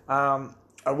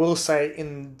 I will say,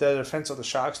 in the defence of the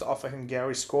Sharks, the Offa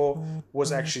Hungary score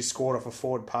was actually scored off a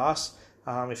forward pass.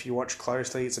 If you watch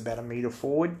closely, it's about a metre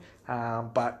forward,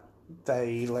 but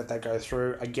they let that go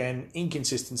through. Again,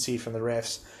 inconsistency from the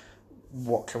refs.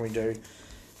 What can we do?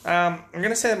 I'm going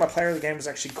to say that my player of the game was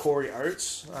actually Corey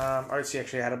Oates. Oates, he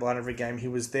actually had a blind every game. He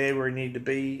was there where he needed to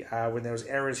be. When there was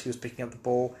errors, he was picking up the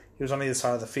ball. He was on either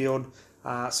side of the field.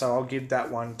 So I'll give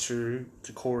that one to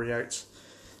Corey Oates.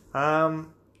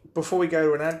 Before we go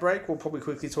to an ad break, we'll probably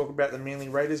quickly talk about the Manly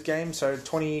Raiders game. So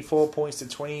 24 points to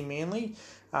 20 Manly.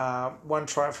 One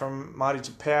try from Marty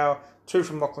Tapau, 2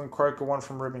 from Lachlan Croker, 1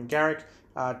 from Ruben Garrick,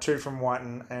 2 from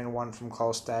Whiten, and 1 from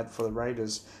Kolstad for the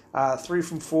Raiders. 3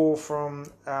 from 4 from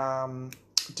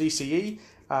DCE,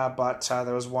 but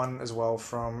there was 1 as well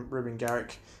from Ruben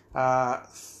Garrick.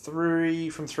 3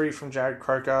 from Jared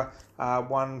Croker,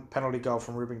 1 penalty goal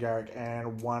from Ruben Garrick,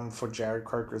 and 1 for Jared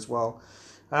Croker as well.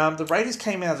 The Raiders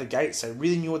came out of the gates. They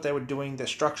really knew what they were doing. Their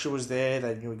structure was there.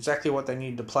 They knew exactly what they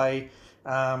needed to play.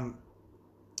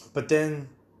 But then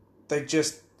they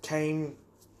just came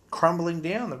crumbling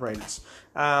down, the Raiders.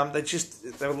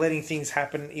 They were letting things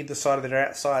happen either side of their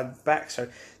outside back. So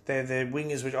their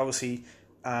wingers were obviously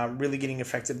really getting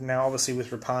affected. Now, obviously,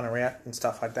 with Rapana out and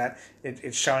stuff like that,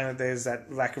 it's showing that there's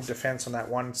that lack of defence on that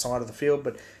one side of the field.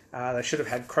 But they should have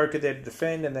had Croker there to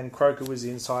defend, and then Croker was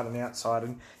inside and outside.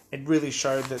 And it really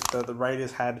showed that the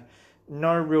Raiders had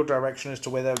no real direction as to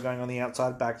where they were going on the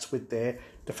outside backs with their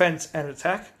defence and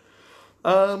attack.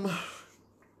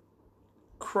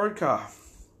 Croker.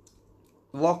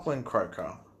 Lachlan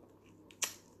Croker.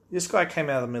 This guy came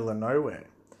out of the middle of nowhere.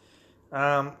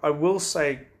 I will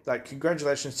say,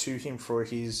 congratulations to him for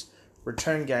his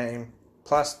return game,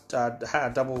 plus had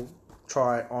a double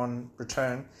try on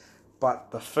return.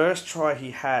 But the first try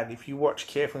he had, if you watch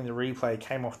carefully in the replay,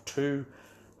 came off 2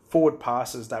 forward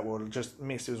passes that were just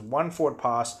missed. It was 1 forward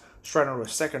pass, straight onto a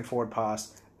second forward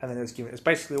pass, and then it was given. It's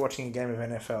basically watching a game of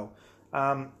NFL.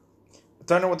 I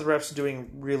don't know what the refs are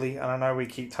doing, really, and I know we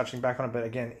keep touching back on it, but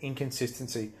again,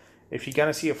 inconsistency. If you're going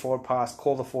to see a forward pass,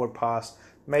 call the forward pass.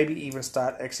 Maybe even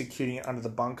start executing it under the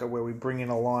bunker, where we bring in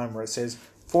a line where it says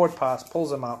forward pass, pulls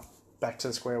them up, back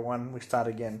to square one, we start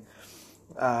again.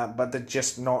 But they're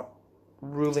just not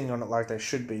ruling on it like they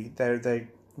should be. They're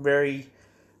very,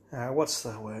 what's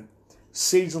the word?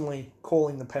 Seasonally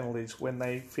calling the penalties when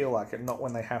they feel like it, not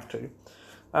when they have to.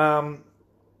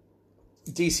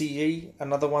 DCE,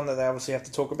 another one that they obviously have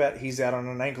to talk about. He's out on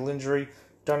an ankle injury.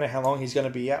 Don't know how long he's going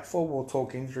to be out for. We'll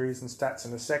talk injuries and stats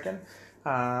in a second.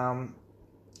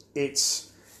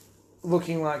 It's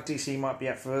looking like DC might be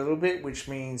out for a little bit, which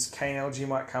means Kane LG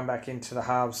might come back into the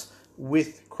halves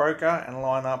with Croker and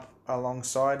line up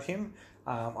alongside him.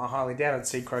 I highly doubt I'd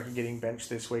see Croker getting benched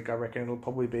this week. I reckon it'll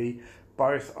probably be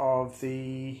both of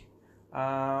the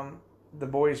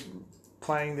boys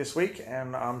playing this week,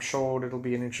 and I'm sure it'll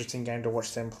be an interesting game to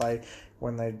watch them play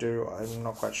when they do. I'm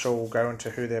not quite sure. We'll go into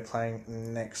who they're playing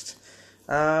next.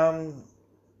 Let's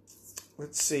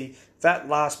see. That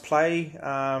last play,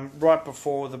 right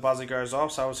before the buzzer goes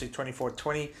off, so obviously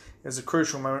 24-20, is a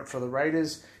crucial moment for the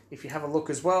Raiders. If you have a look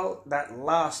as well, that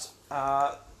last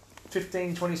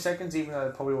 15-20 seconds, even though there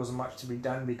probably wasn't much to be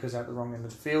done because at the wrong end of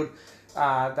the field,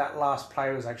 that last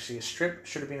play was actually a strip.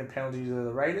 Should have been a penalty to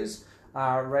the Raiders.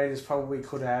 Raiders probably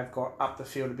could have got up the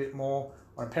field a bit more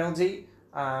on a penalty,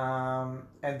 and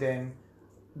then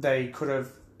they could have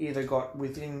either got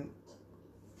within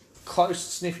close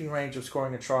sniffing range of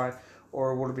scoring a try,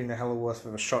 or it would have been a hell of worth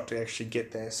of a shot to actually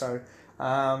get there. So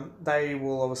they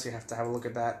will obviously have to have a look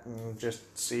at that and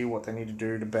just see what they need to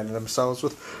do to better themselves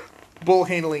with ball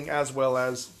handling, as well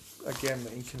as, again,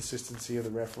 the inconsistency of the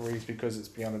referees, because it's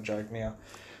beyond a joke now.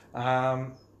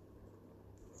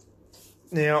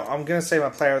 Now, I'm going to say my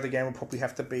player of the game will probably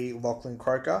have to be Lachlan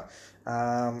Croker.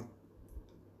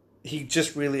 He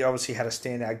just really obviously had a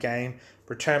standout game,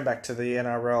 returned back to the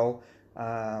NRL,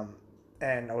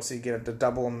 and obviously get a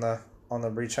double on the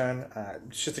return.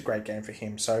 It's just a great game for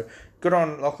him. So good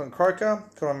on Lachlan Croker,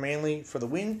 good on Manly for the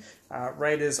win.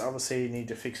 Raiders obviously need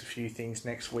to fix a few things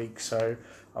next week, so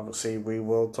obviously we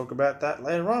will talk about that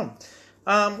later on.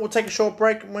 We'll take a short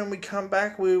break. When we come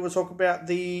back, we will talk about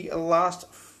the last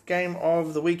game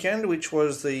of the weekend, which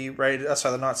was the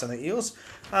Knights and the Eels.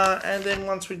 And then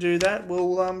once we do that,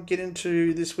 we'll get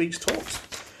into this week's talks.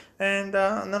 And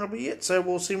that'll be it. So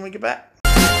we'll see when we get back.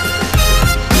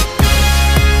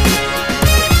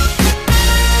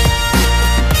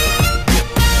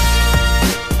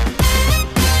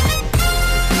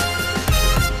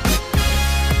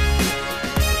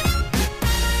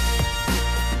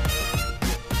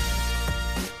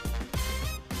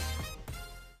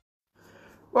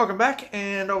 Welcome back,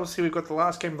 and obviously we've got the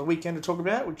last game of the weekend to talk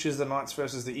about, which is the Knights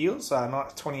versus the Eels.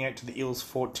 Knights 28 to the Eels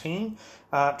 14.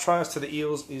 Tries to the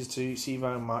Eels is to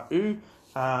Sivo Ma'u,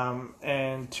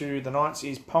 and to the Knights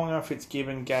is Ponga,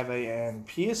 Fitzgibbon, Gave, and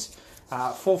Pearce.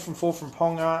 4 from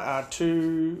Ponga,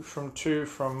 2 from 2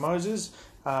 from Moses,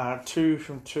 2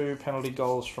 from 2 penalty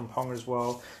goals from Ponga as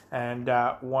well, and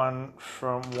 1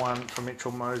 from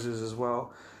Mitchell Moses as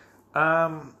well.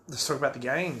 Let's talk about the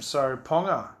game. So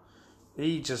Ponga,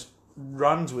 he just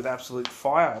runs with absolute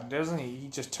fire, doesn't he? He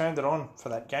just turned it on for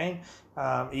that game.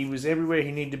 He was everywhere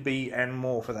he needed to be and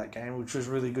more for that game, which was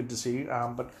really good to see.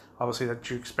 But obviously that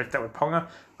you expect that with Ponga.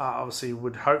 Obviously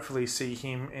would hopefully see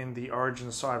him in the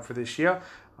Origin side for this year.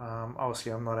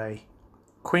 Obviously I'm not a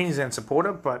Queensland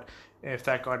supporter, but if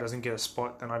that guy doesn't get a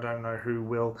spot, then I don't know who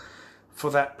will for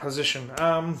that position.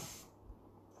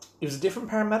 It was a different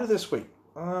Parramatta this week.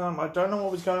 I don't know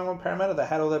what was going on with Parramatta. They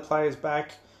had all their players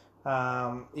back.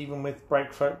 Even with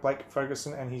Blake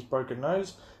Ferguson and his broken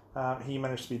nose, he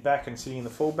managed to be back and sitting in the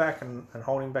fullback and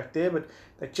holding back there. But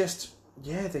I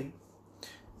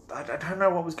don't know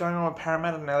what was going on with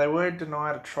Parramatta. Now, they were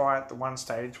denied a try at the one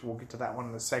stage. We'll get to that one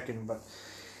in a second. But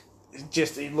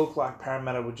it looked like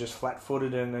Parramatta were just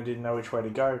flat-footed and they didn't know which way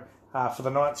to go. For the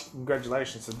Knights,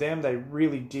 congratulations to them. They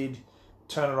really did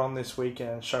turn it on this weekend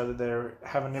and show that they're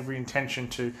having every intention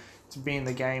to be in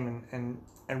the game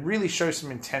and really show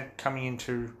some intent coming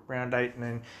into round 8 and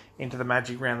then into the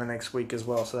Magic round the next week as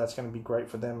well. So that's going to be great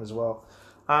for them as well.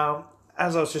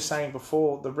 As I was just saying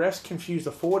before, the refs confused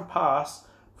the forward pass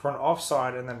for an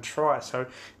offside and then try. So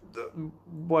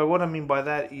what I mean by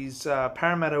that is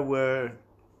Parramatta were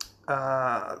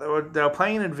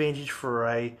playing an advantage for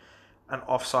an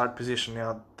offside position.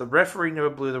 Now, the referee never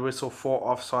blew the whistle for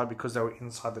offside because they were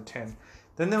inside the 10.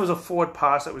 Then there was a forward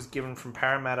pass that was given from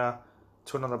Parramatta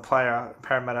to another player,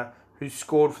 Parramatta, who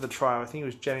scored for the try. I think it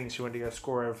was Jennings who went to go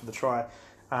score over for the try.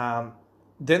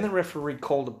 Then the referee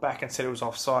called it back and said it was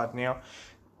offside. Now,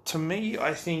 to me,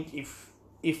 I think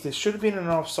if there should have been an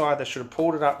offside, they should have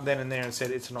pulled it up then and there and said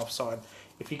it's an offside.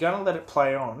 If you're going to let it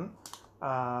play on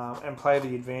and play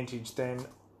the advantage, then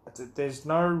there's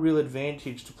no real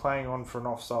advantage to playing on for an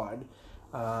offside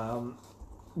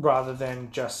rather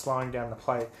than just slowing down the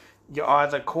play. You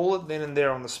either call it then and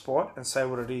there on the spot and say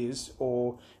what it is,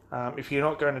 or if you're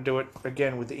not going to do it,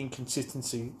 again, with the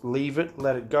inconsistency, leave it,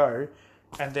 let it go,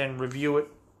 and then review it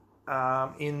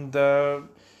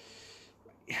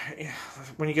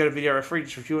when you go to video referee,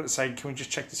 just review it and say, can we just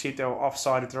check to see if they're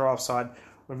offside? If they're offside,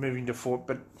 we're moving to forward.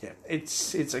 But yeah,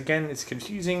 it's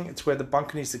confusing. It's where the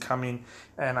bunker needs to come in,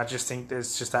 and I just think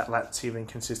there's just that latency of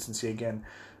inconsistency again.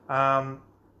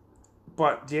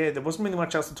 But yeah, there wasn't really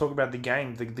much else to talk about the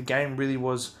game. The game really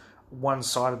was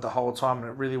one-sided the whole time, and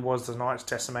it really was the Knights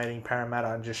decimating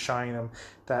Parramatta and just showing them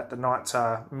that the Knights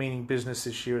are meaning business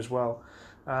this year as well.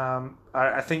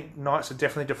 I think Knights have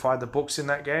definitely defied the books in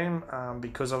that game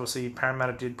because obviously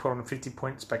Parramatta did put on a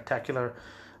 50-point spectacular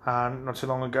not too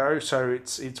long ago. So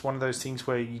it's one of those things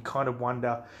where you kind of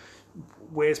wonder,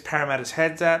 where's Parramatta's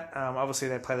heads at? Obviously,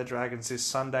 they play the Dragons this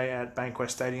Sunday at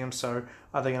Bankwest Stadium, so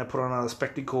are they going to put on another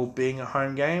spectacle being a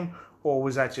home game, or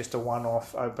was that just a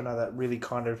one-off opener that really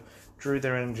kind of drew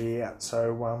their energy out?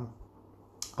 So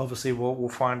obviously, we'll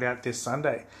find out this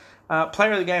Sunday.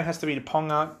 Player of the game has to be to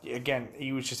Ponga. Again,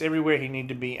 he was just everywhere he needed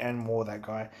to be and more, that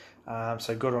guy.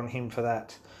 So good on him for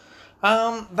that.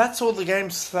 That's all the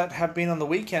games that have been on the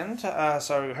weekend.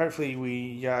 So hopefully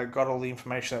we got all the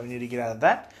information that we need to get out of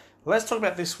that. Let's talk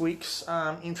about this week's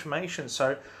information.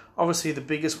 So obviously the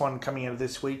biggest one coming out of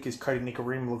this week is Cody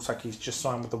Nikorima. Looks like he's just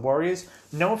signed with the Warriors.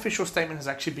 No official statement has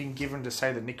actually been given to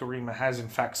say that Nikorima has in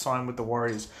fact signed with the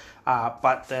Warriors.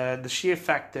 But the sheer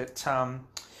fact that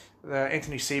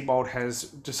Anthony Seibold has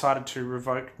decided to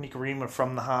revoke Nikorima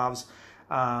from the halves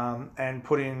and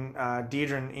put in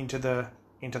Deirdre into the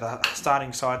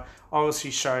starting side obviously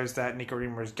shows that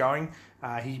Nikorima is going.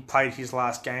 He played his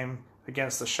last game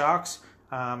against the Sharks.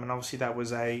 And obviously that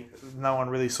was no one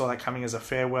really saw that coming as a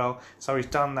farewell. So he's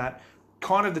done that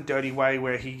kind of the dirty way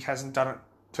where he hasn't done it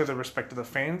to the respect of the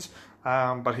fans,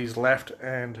 but he's left,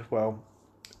 and, well,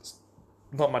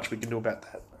 not much we can do about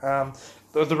that.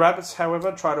 The Rabbits,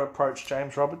 however, try to approach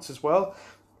James Roberts as well.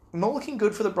 Not looking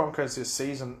good for the Broncos this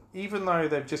season. Even though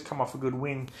they've just come off a good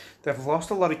win, they've lost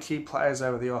a lot of key players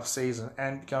over the off-season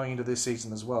and going into this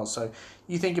season as well. So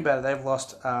you think about it, they've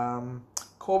lost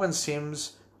Corbin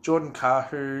Sims, Jordan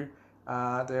Kahu.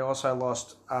 They also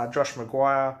lost Josh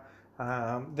Maguire.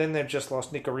 Then they've just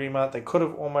lost Nick Arima. They could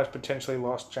have almost potentially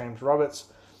lost James Roberts.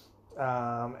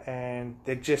 And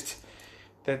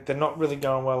they're not really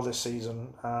going well this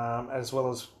season, as well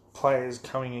as players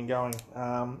coming and going.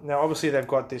 Now, obviously, they've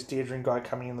got this Deirdre guy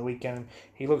coming in the weekend.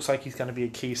 He looks like he's going to be a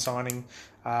key signing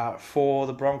for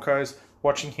the Broncos.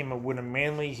 Watching him at Wynnum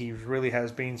Manly, he really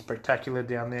has been spectacular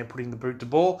down there, putting the boot to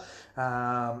ball.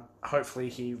 Hopefully,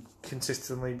 he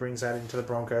consistently brings that into the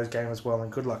Broncos game as well,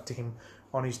 and good luck to him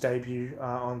on his debut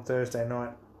on Thursday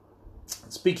night.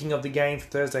 Speaking of the game for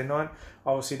Thursday night,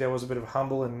 obviously there was a bit of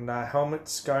humble and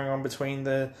helmets going on between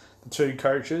the two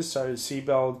coaches. So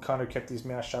Seabell kind of kept his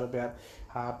mouth shut about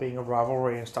being a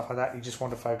rivalry and stuff like that. He just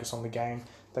wanted to focus on the game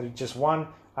that he just won,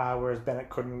 whereas Bennett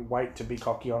couldn't wait to be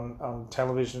cocky on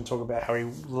television and talk about how he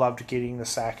loved getting the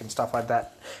sack and stuff like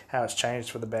that, how it's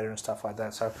changed for the better and stuff like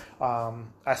that. So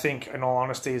I think, in all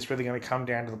honesty, it's really going to come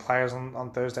down to the players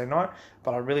on Thursday night,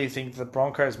 but I really think the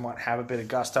Broncos might have a bit of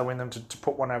gusto in them to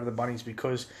put one over the Bunnies,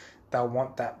 because they'll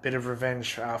want that bit of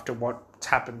revenge after what's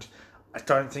happened. I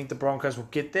don't think the Broncos will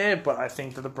get there, but I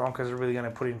think that the Broncos are really going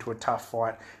to put into a tough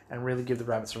fight and really give the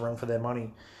Rabbits a run for their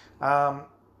money.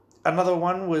 Another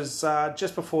one was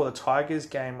just before the Tigers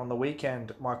game on the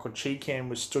weekend. Michael Cheekham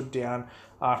was stood down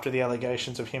after the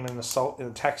allegations of him and assault in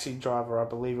a taxi driver, I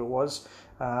believe it was,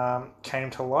 came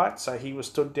to light. So he was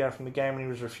stood down from the game and he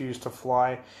was refused to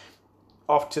fly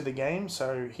off to the game.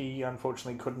 So he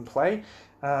unfortunately couldn't play.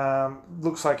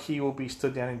 Looks like he will be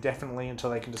stood down indefinitely until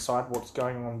they can decide what's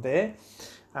going on there.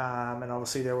 And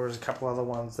obviously there was a couple other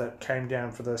ones that came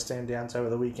down for the stand downs over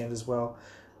the weekend as well.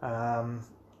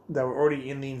 They were already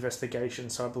in the investigation,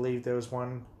 so I believe there was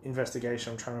one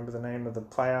investigation. I'm trying to remember the name of the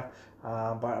player,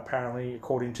 but apparently,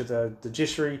 according to the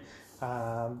judiciary,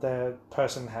 the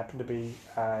person happened to be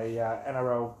a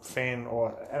NRL fan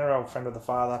or NRL friend of the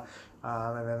father,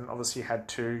 and then obviously had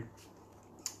to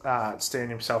stand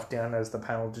himself down as the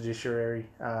panel judiciary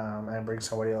and bring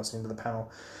somebody else into the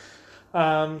panel.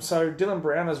 So Dylan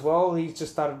Brown as well, he's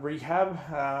just started rehab.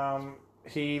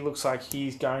 He looks like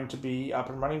he's going to be up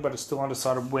and running, but it's still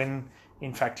undecided when,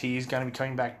 in fact, he is going to be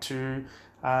coming back to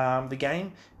the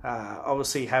game.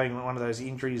 Obviously, having one of those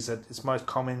injuries that is most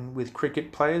common with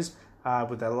cricket players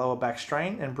with their lower back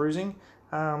strain and bruising.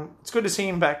 It's good to see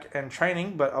him back and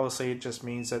training, but obviously it just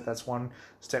means that that's one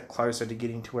step closer to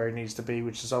getting to where he needs to be,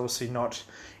 which is obviously not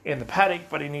in the paddock,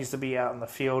 but he needs to be out in the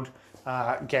field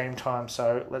game time.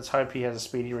 So let's hope he has a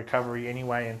speedy recovery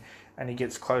anyway, and he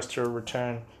gets close to a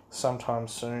return sometime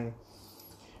soon.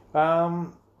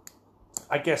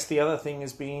 I guess the other thing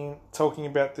has been talking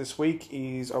about this week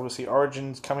is obviously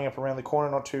Origin's coming up around the corner,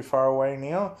 not too far away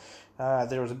now.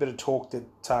 There was a bit of talk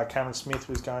that Cameron Smith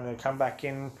was going to come back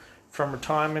in from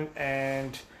retirement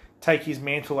and take his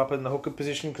mantle up in the hooker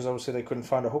position, because obviously they couldn't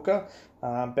find a hooker.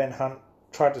 Ben Hunt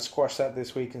tried to squash that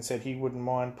this week and said he wouldn't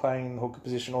mind playing in the hooker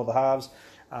position or the halves,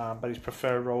 but his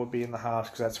preferred role would be in the halves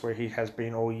because that's where he has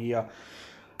been all year.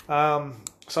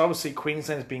 So obviously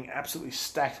Queensland is being absolutely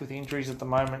stacked with injuries at the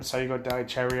moment. So you've got Daly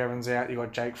Cherry Evans out, you've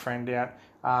got Jake Friend out.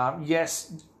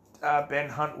 Ben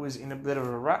Hunt was in a bit of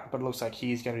a rut, but it looks like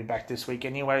he's going to be back this week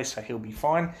anyway, so he'll be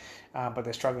fine. But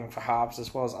they're struggling for halves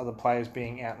as well as other players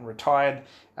being out and retired.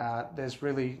 There's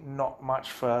really not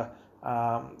much for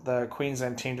the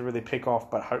Queensland team to really pick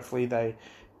off, but hopefully they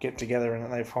get together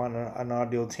and they find an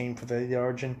ideal team for the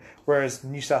Origin. Whereas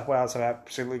New South Wales have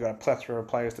absolutely got a plethora of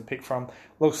players to pick from.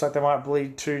 Looks like they might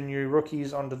bleed 2 new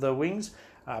rookies onto the wings.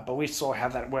 But we saw how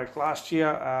that worked last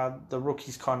year. The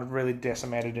rookies kind of really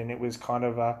decimated, and it was kind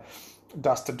of a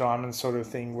dust to diamond sort of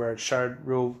thing where it showed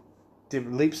real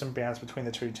leaps and bounds between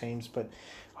the two teams. But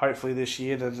hopefully this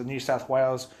year the New South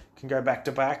Wales can go back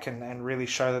to back and really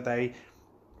show that they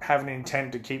have an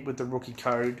intent to keep with the rookie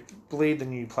code, bleed the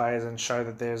new players, and show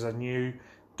that there's a new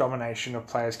domination of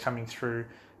players coming through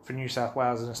for New South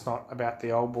Wales, and it's not about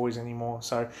the old boys anymore.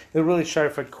 So it'll really show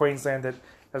for Queensland that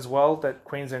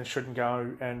Queensland shouldn't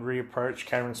go and reapproach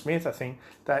Cameron Smith. I think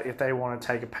that if they want to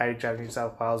take a page out of New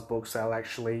South Wales books, they'll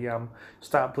actually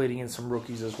start bleeding in some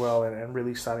rookies as well, and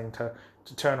really starting to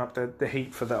turn up the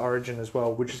heat for the Origin as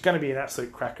well, which is going to be an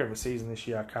absolute cracker of a season this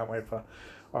year. I can't wait for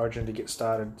Origin to get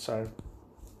started. So,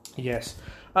 yes.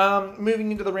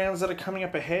 Moving into the rounds that are coming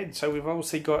up ahead. So we've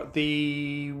obviously got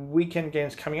the weekend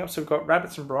games coming up. So we've got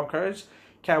Rabbits and Broncos,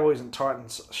 Cowboys and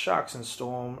Titans, Sharks and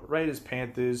Storm, Raiders,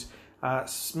 Panthers,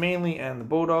 Manly and the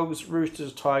Bulldogs,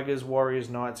 Roosters, Tigers, Warriors,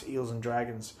 Knights, Eels and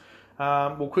Dragons.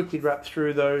 We'll quickly wrap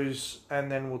through those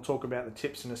and then we'll talk about the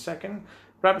tips in a second.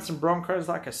 Rabbits and Broncos,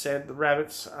 like I said, the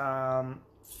Rabbits,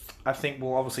 I think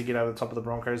will obviously get over the top of the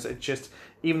Broncos. It's just,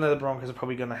 even though the Broncos are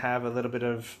probably going to have a little bit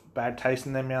of bad taste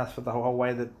in their mouth for the whole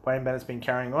way that Wayne Bennett's been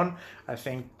carrying on, I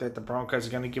think that the Broncos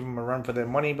are going to give them a run for their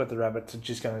money, but the Rabbits are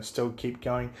just going to still keep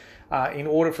going. In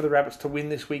order for the Rabbits to win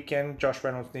this weekend, Adam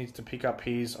Reynolds needs to pick up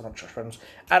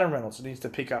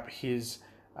his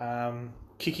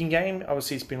kicking game.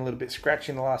 Obviously, it's been a little bit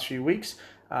scratchy in the last few weeks.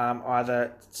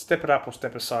 Either step it up or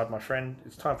step aside, my friend.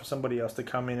 It's time for somebody else to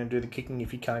come in and do the kicking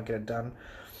if you can't get it done.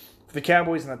 For the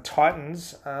Cowboys and the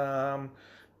Titans,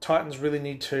 Titans really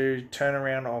need to turn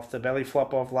around off the belly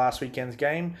flop of last weekend's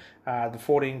game, the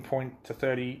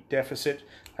 14-30 deficit.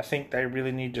 I think they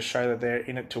really need to show that they're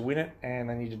in it to win it, and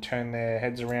they need to turn their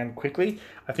heads around quickly.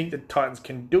 I think the Titans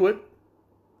can do it,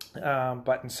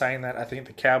 but in saying that, I think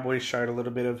the Cowboys showed a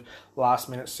little bit of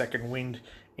last-minute second wind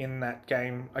in that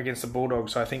game against the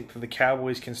Bulldogs. So I think the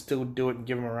Cowboys can still do it and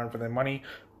give them a run for their money.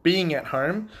 Being at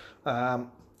home,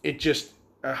 it just...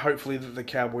 hopefully that the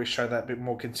Cowboys show that bit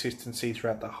more consistency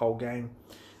throughout the whole game.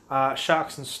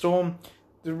 Sharks and Storm,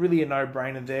 they're really a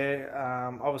no-brainer there.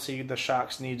 Obviously, the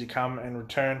Sharks need to come and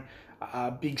return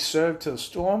a big serve to the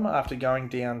Storm after going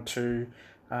down to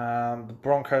the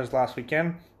Broncos last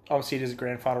weekend. Obviously, it is a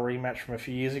grand final rematch from a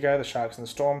few years ago, the Sharks and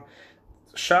the Storm.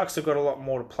 Sharks have got a lot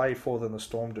more to play for than the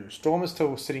Storm do. Storm is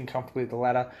still sitting comfortably at the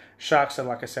ladder. Sharks are,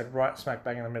 like I said, right smack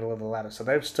bang in the middle of the ladder. So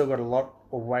they've still got a lot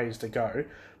of ways to go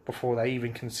before they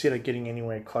even consider getting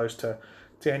anywhere close to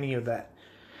any of that.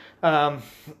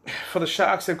 For the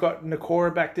Sharks, they've got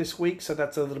Nakora back this week, so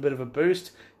that's a little bit of a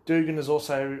boost. Dugan is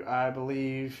also, I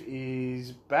believe,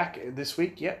 is back this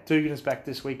week. Yep, Dugan is back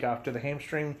this week after the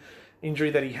hamstring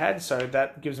injury that he had, so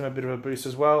that gives him a bit of a boost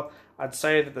as well. I'd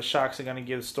say that the Sharks are going to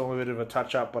give Storm a bit of a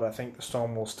touch-up, but I think the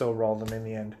Storm will still roll them in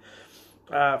the end.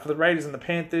 For the Raiders and the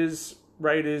Panthers,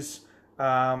 they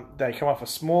come off a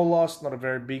small loss, not a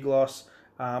very big loss,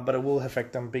 but it will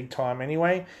affect them big time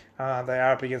anyway. They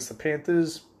are up against the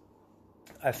Panthers.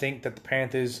 I think that the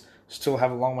Panthers still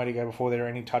have a long way to go before they're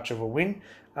any touch of a win.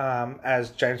 As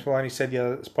James Maloney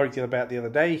spoke about the other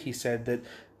day, he said that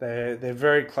they're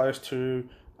very close to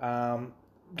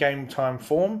game time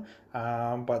form,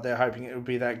 but they're hoping it would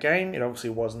be that game. It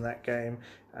obviously wasn't that game.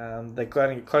 They're going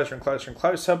to get closer and closer and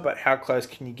closer, but how close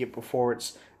can you get before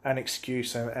it's an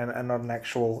excuse and not an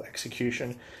actual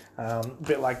execution? A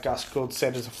bit like Gus Gould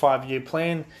said, as a 5-year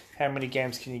plan, how many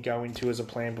games can you go into as a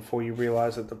plan before you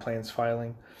realise that the plan's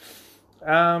failing?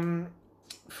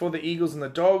 For the Eagles and the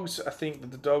Dogs, I think that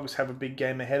the Dogs have a big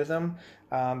game ahead of them.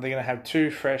 They're going to have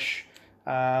two fresh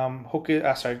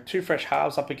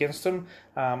halves up against them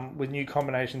with new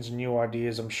combinations and new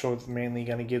ideas. I'm sure that Manly are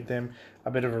going to give them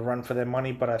a bit of a run for their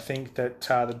money, but I think that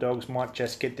the Dogs might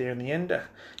just get there in the end.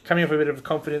 Coming off a bit of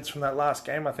confidence from that last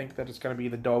game, I think that it's going to be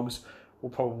the Dogs will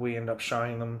probably end up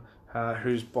showing them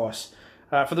who's boss.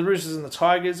 For the Roosters and the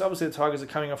Tigers, obviously the Tigers are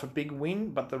coming off a big win,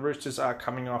 but the Roosters are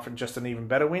coming off just an even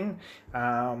better win.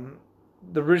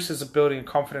 The Roosters are building a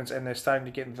confidence and they're starting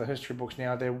to get into the history books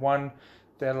now. They've won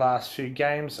their last few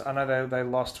games. I know they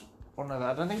lost... Oh no,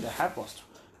 I don't think they have lost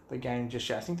the game just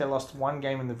yet. I think they lost one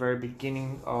game in the very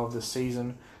beginning of the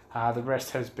season. The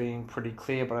rest has been pretty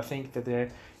clear, but I think that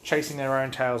they're chasing their own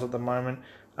tails at the moment.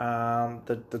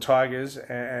 The Tigers,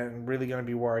 and really going to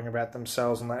be worrying about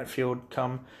themselves on that field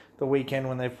come the weekend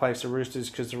when they face the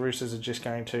Roosters, because the Roosters are just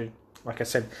going to, like I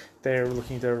said, they're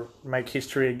looking to make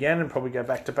history again and probably go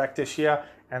back-to-back this year,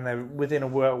 and they're within a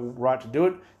right to do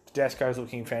it. Tedesco's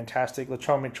looking fantastic.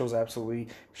 Latrell Mitchell's absolutely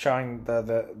showing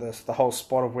the whole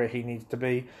spot of where he needs to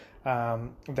be.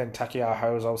 Then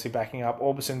Takiaho is obviously backing up.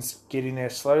 Orbison's getting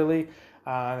there slowly.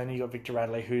 Then you've got Victor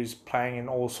Radley, who's playing in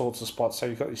all sorts of spots. So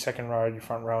you've got your second row, your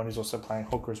front row, and he's also playing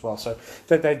hooker as well. So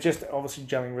they're just obviously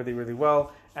gelling really, really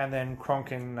well. And then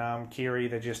Cronk and Keary,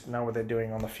 they just know what they're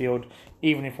doing on the field.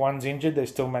 Even if one's injured, they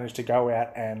still manage to go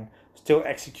out and still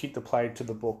execute the play to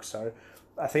the book. So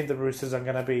I think the Roosters are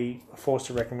going to be a force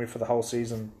to reckon with for the whole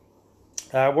season.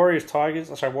 Warriors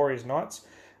Knights.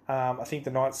 I think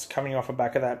the Knights coming off the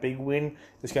back of that big win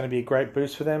is going to be a great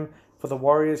boost for them. For the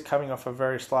Warriors, coming off a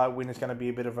very slight win is going to be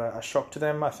a bit of a shock to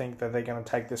them. I think that they're going to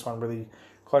take this one really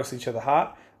closely to the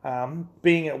heart.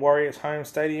 Being at Warriors' home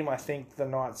stadium, I think the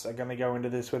Knights are going to go into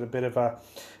this with a bit of a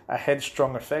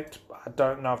headstrong effect. I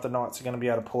don't know if the Knights are going to be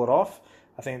able to pull it off.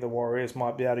 I think the Warriors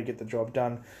might be able to get the job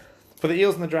done. For the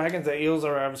Eels and the Dragons, the Eels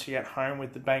are obviously at home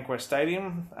with the Bankwest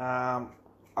Stadium.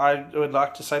 I would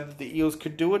like to say that the Eels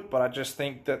could do it, but I just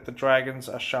think that the Dragons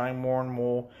are showing more and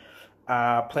more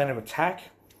plan of attack.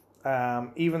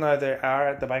 Even though they are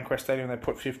at the Bankwest Stadium, they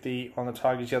put 50 on the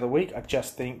Tigers the other week. I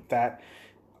just think that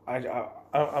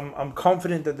I'm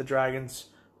confident that the Dragons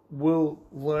will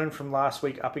learn from last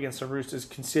week up against the Roosters,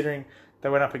 considering they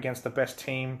went up against the best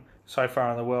team so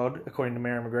far in the world, according to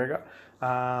Mary McGregor.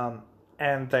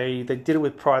 And they did it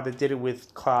with pride, they did it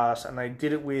with class, and they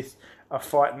did it with a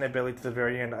fight in their belly to the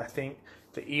very end. I think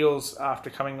the Eels, after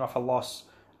coming off a loss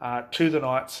to the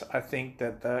Knights, I think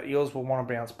that the Eels will want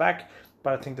to bounce back,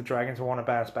 but I think the Dragons will want to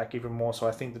bounce back even more, so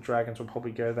I think the Dragons will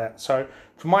probably go that. So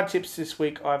for my tips this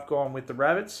week, I've gone with the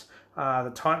Rabbits,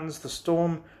 the Titans, the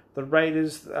Storm, the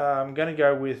Raiders. I'm going to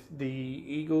go with the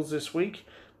Eagles this week,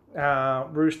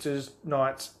 Roosters,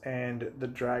 Knights, and the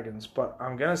Dragons. But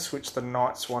I'm going to switch the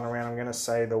Knights one around. I'm going to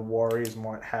say the Warriors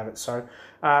might have it. So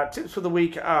tips for the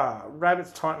week are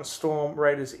Rabbits, Titans, Storm,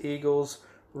 Raiders, Eagles,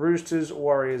 Roosters,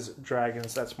 Warriors,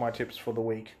 Dragons. That's my tips for the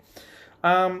week.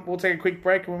 We'll take a quick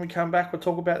break, and when we come back, we'll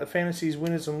talk about the fantasies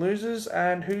winners and losers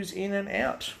and who's in and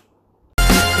out.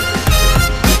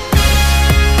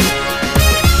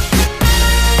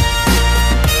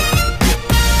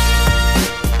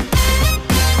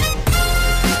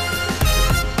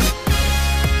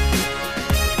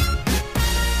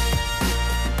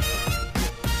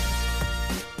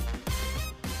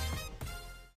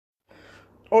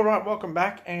 Alright, welcome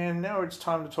back, and now it's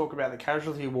time to talk about the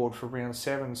Casualty Award for Round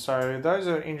 7. So those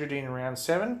are injured in Round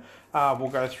 7, we'll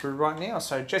go through right now.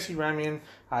 So Jesse Ramian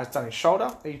has done his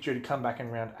shoulder, he's due to come back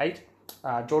in Round 8.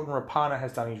 Jordan Rapana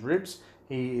has done his ribs,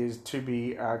 he is to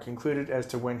be concluded as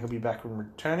to when he'll be back and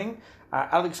returning.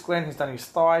 Alex Glenn has done his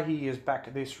thigh, he is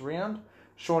back this round.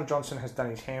 Sean Johnson has done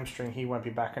his hamstring, he won't be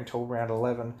back until Round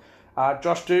 11.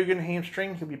 Josh Dugan,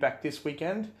 hamstring, he'll be back this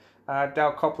weekend.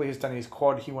 Dale Copley has done his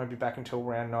quad. He won't be back until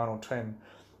round 9 or 10.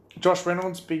 Josh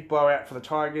Reynolds, big blowout for the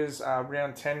Tigers.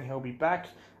 Round 10, he'll be back.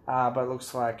 But it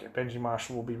looks like Benji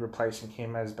Marshall will be replacing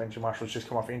him, as Benji Marshall's just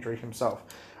come off injury himself.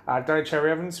 Dodie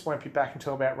Cherry Evans won't be back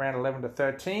until about round 11 to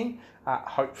 13.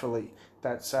 Hopefully.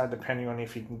 That's depending on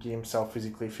if he can get himself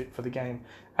physically fit for the game.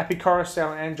 Appy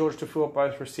Coruscant and George Tafua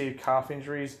both received calf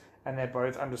injuries, and they're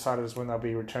both undecided as when they'll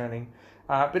be returning.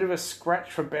 Bit of a scratch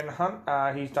for Ben Hunt.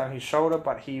 He's done his shoulder,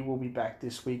 but he will be back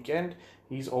this weekend.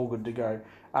 He's all good to go.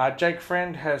 Jake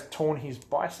Friend has torn his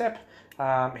bicep.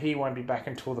 He won't be back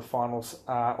until the finals,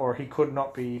 or he could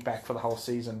not be back for the whole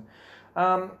season.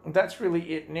 That's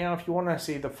really it. Now, if you want to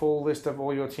see the full list of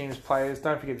all your team's players,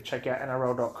 don't forget to check out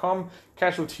NRL.com.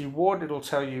 Casualty Award, it'll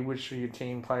tell you which of your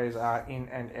team players are in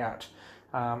and out.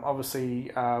 Obviously,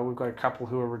 we've got a couple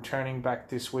who are returning back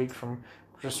this week from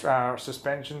just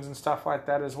suspensions and stuff like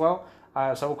that as well.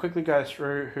 So we'll quickly go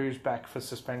through who's back for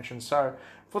suspension. So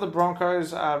for the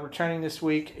Broncos, returning this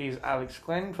week is Alex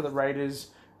Glenn. For the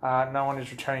Raiders, no one is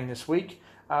returning this week.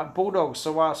 Bulldogs,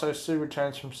 Sawaso Sue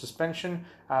returns from suspension.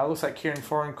 Looks like Kieran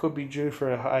Foran could be due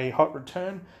for a hot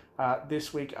return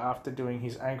this week after doing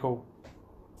his ankle.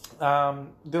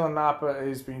 Dylan Napa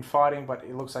has been fighting, but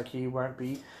it looks like he won't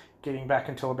be getting back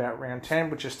until about round 10,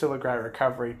 which is still a great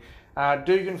recovery.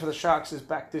 Dugan for the Sharks is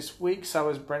back this week, so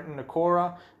is Brenton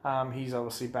Nakora. He's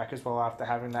obviously back as well after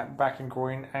having that back and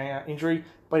groin injury,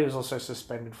 but he was also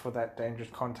suspended for that dangerous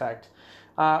contact.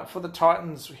 For the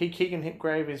Titans, Keegan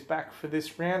Hipgrave is back for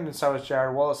this round, and so is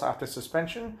Jared Wallace after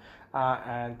suspension.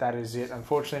 And that is it.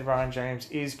 Unfortunately, Ryan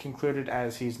James is concluded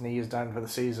as his knee is done for the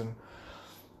season.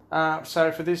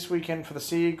 So for this weekend for the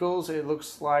Sea Eagles, it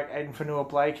looks like Aiden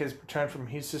Fanua-Blake has returned from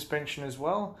his suspension as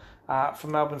well. For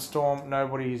Melbourne Storm,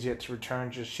 nobody is yet to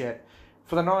return just yet.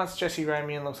 For the Knights, Jesse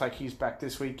Ramian looks like he's back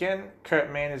this weekend.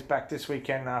 Kurt Mann is back this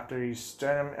weekend after his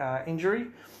sternum injury.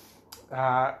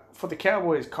 For the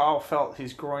Cowboys, Kyle Felt,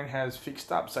 his groin has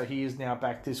fixed up, so he is now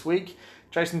back this week.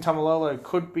 Jason Tamalolo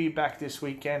could be back this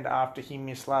weekend after he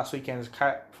missed last weekend's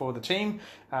cut for the team.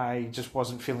 He just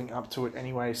wasn't feeling up to it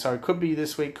anyway, so it could be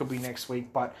this week, could be next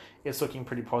week, but it's looking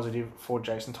pretty positive for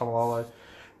Jason Tamalolo.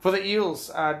 For the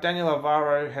Eels, Daniel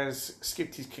Alvaro has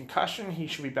skipped his concussion. He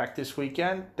should be back this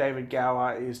weekend. David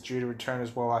Gower is due to return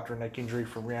as well after a neck injury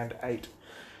for round 8.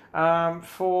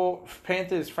 For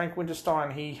Panthers, Frank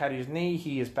Winterstein, he had his knee.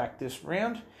 He is back this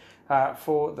round.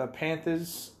 For the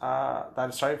Panthers,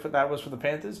 that was for the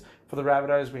Panthers. For the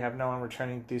Rabbitohs, we have no one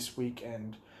returning this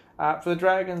weekend. For the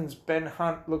Dragons, Ben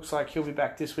Hunt looks like he'll be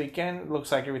back this weekend.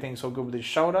 Looks like everything's all good with his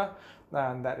shoulder.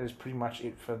 And that is pretty much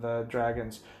it for the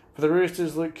Dragons. For the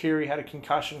Roosters, Luke Keary had a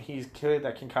concussion. He's cleared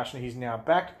that concussion. He's now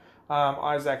back.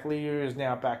 Isaac Liu is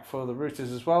now back for the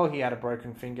Roosters as well. He had a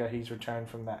broken finger. He's returned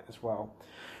from that as well.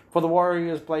 For the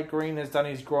Warriors, Blake Green has done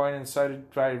his groin and so did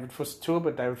David Fusitu'a,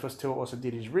 but David Fusitu'a also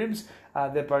did his ribs.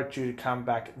 They're both due to come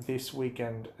back this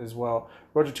weekend as well.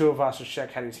 Roger Tuivasa-Sheck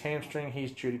had his hamstring.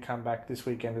 He's due to come back this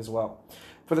weekend as well.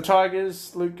 For the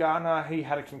Tigers, Luke Gardner, he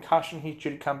had a concussion. He's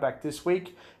due to come back this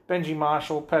week. Benji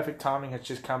Marshall, perfect timing, has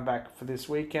just come back for this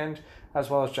weekend, as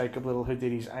well as Jacob Little, who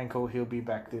did his ankle. He'll be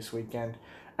back this weekend.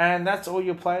 And that's all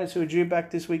your players who are due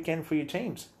back this weekend for your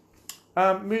teams.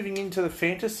 Moving into the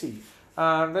fantasy.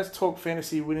 Let's talk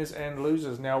fantasy winners and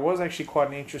losers. Now, it was actually quite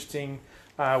an interesting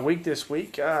week this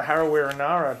week.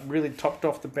 Harawira-Naera really topped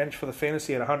off the bench for the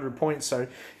fantasy at 100 points. So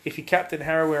if you captain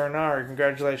Harawira-Naera,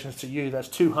 congratulations to you. That's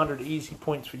 200 easy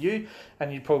points for you,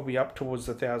 and you'd probably be up towards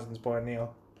the thousands by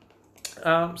now.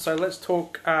 So let's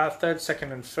talk third,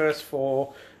 second, and first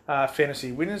for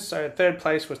fantasy winners. So third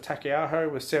place was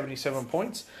Takiaho with 77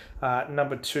 points.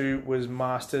 Number 2 was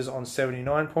Masters on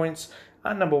 79 points.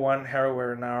 Number 1,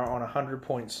 Harawira-Naera on 100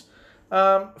 points.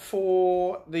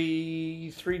 For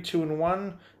the 3, 2, and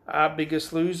 1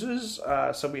 biggest losers,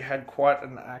 so we had quite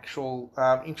an actual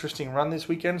interesting run this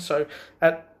weekend. So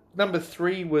at number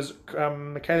 3 was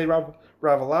Michaeli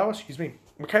Ravalawa.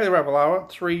 Michaeli Ravalawa,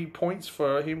 3 points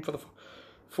for him for the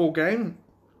full game.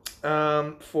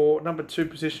 For number 2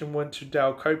 position went to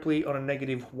Dale Copley on a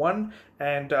 -1,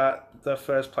 and the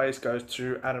first place goes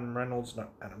to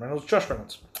Josh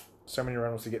Reynolds. So many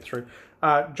Reynolds to get through.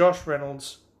 Josh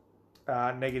Reynolds,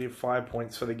 -5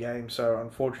 points for the game. So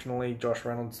unfortunately, Josh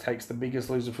Reynolds takes the biggest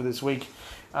loser for this week.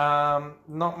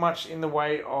 Not much in the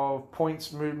way of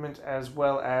points movement as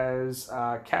well as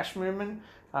cash movement.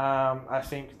 I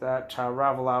think that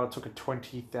Ravalawa took a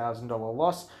 $20,000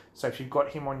 loss. So if you've got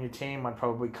him on your team, I'd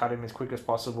probably cut him as quick as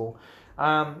possible.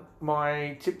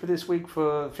 My tip for this week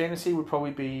for fantasy would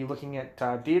probably be looking at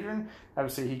Dearden.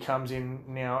 Obviously, he comes in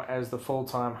now as the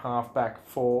full-time halfback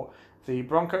for the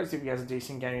Broncos. If he has a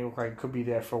decent game, he looks like he could be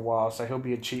there for a while. So he'll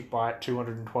be a cheap buy at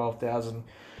 $212,000.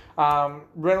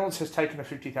 Reynolds has taken a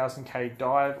 $50,000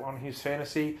 dive on his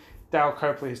fantasy. Dale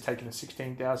Copley has taken a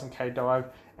 $16,000 dive,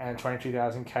 and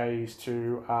 22,000 Ks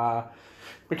to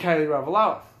Michaeli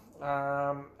Ravalawa.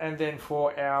 And then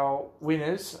for our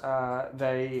winners,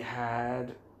 they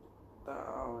had...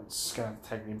 it's going to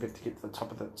take me a bit to get to the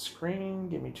top of the screen.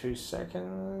 Give me 2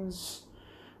 seconds.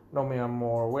 Normally I'm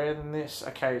more aware than this.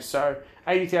 Okay, so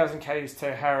 80,000 Ks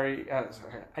to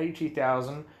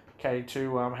 80,000 K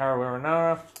to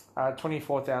Harawira-Naera,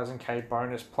 24,000 K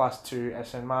bonus plus to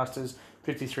SN Masters,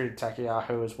 53 to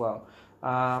Takiaho as well.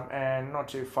 And not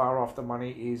too far off the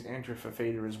money is Andrew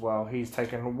Fafita as well. He's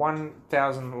taken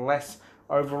 1,000 less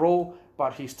overall,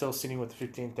 but he's still sitting with the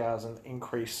 15,000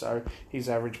 increase. So his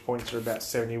average points are about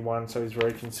 71, so he's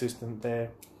very consistent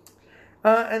there.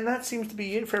 And that seems to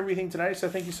be it for everything today. So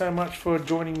thank you so much for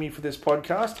joining me for this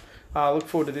podcast. Look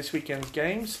forward to this weekend's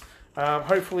games.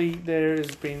 Hopefully there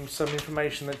has been some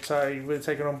information that you've really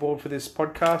taken on board for this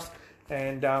podcast.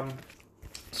 And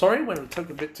sorry when it took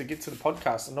a bit to get to the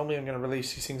podcast. Normally I'm going to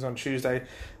release these things on Tuesday.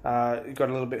 It got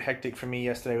a little bit hectic for me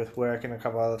yesterday with work and a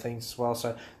couple other things as well.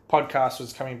 So podcast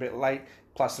was coming a bit late,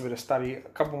 plus a bit of study. A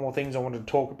couple more things I wanted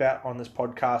to talk about on this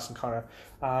podcast and kind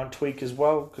of tweak as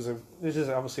well, because this is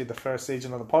obviously the first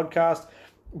season of the podcast.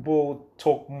 We'll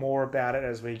talk more about it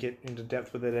as we get into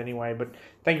depth with it anyway. But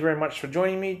thank you very much for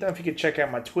joining me. Don't forget to check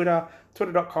out my Twitter,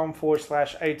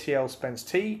 twitter.com/ATL Spence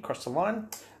T, across the line.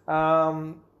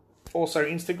 Also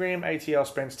Instagram, ATL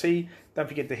Spence T. Don't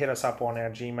forget to hit us up on our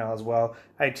Gmail as well,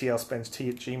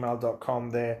 atlspencet@gmail.com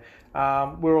there.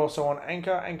 We're also on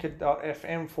Anchor,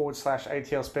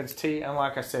 anchor.fm/ATL Spence T. And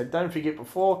like I said, don't forget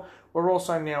before, we're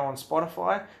also now on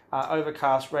Spotify,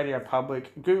 Overcast, Radio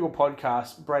Public, Google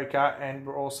Podcasts, Breaker, and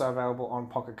we're also available on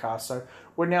Pocket Cast. So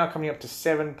we're now coming up to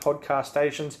 7 podcast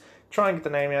stations. Try and get the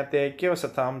name out there. Give us a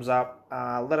thumbs up.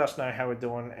 Let us know how we're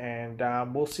doing. And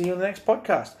we'll see you in the next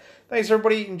podcast. Thanks,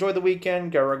 everybody. Enjoy the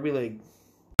weekend. Go Rugby League.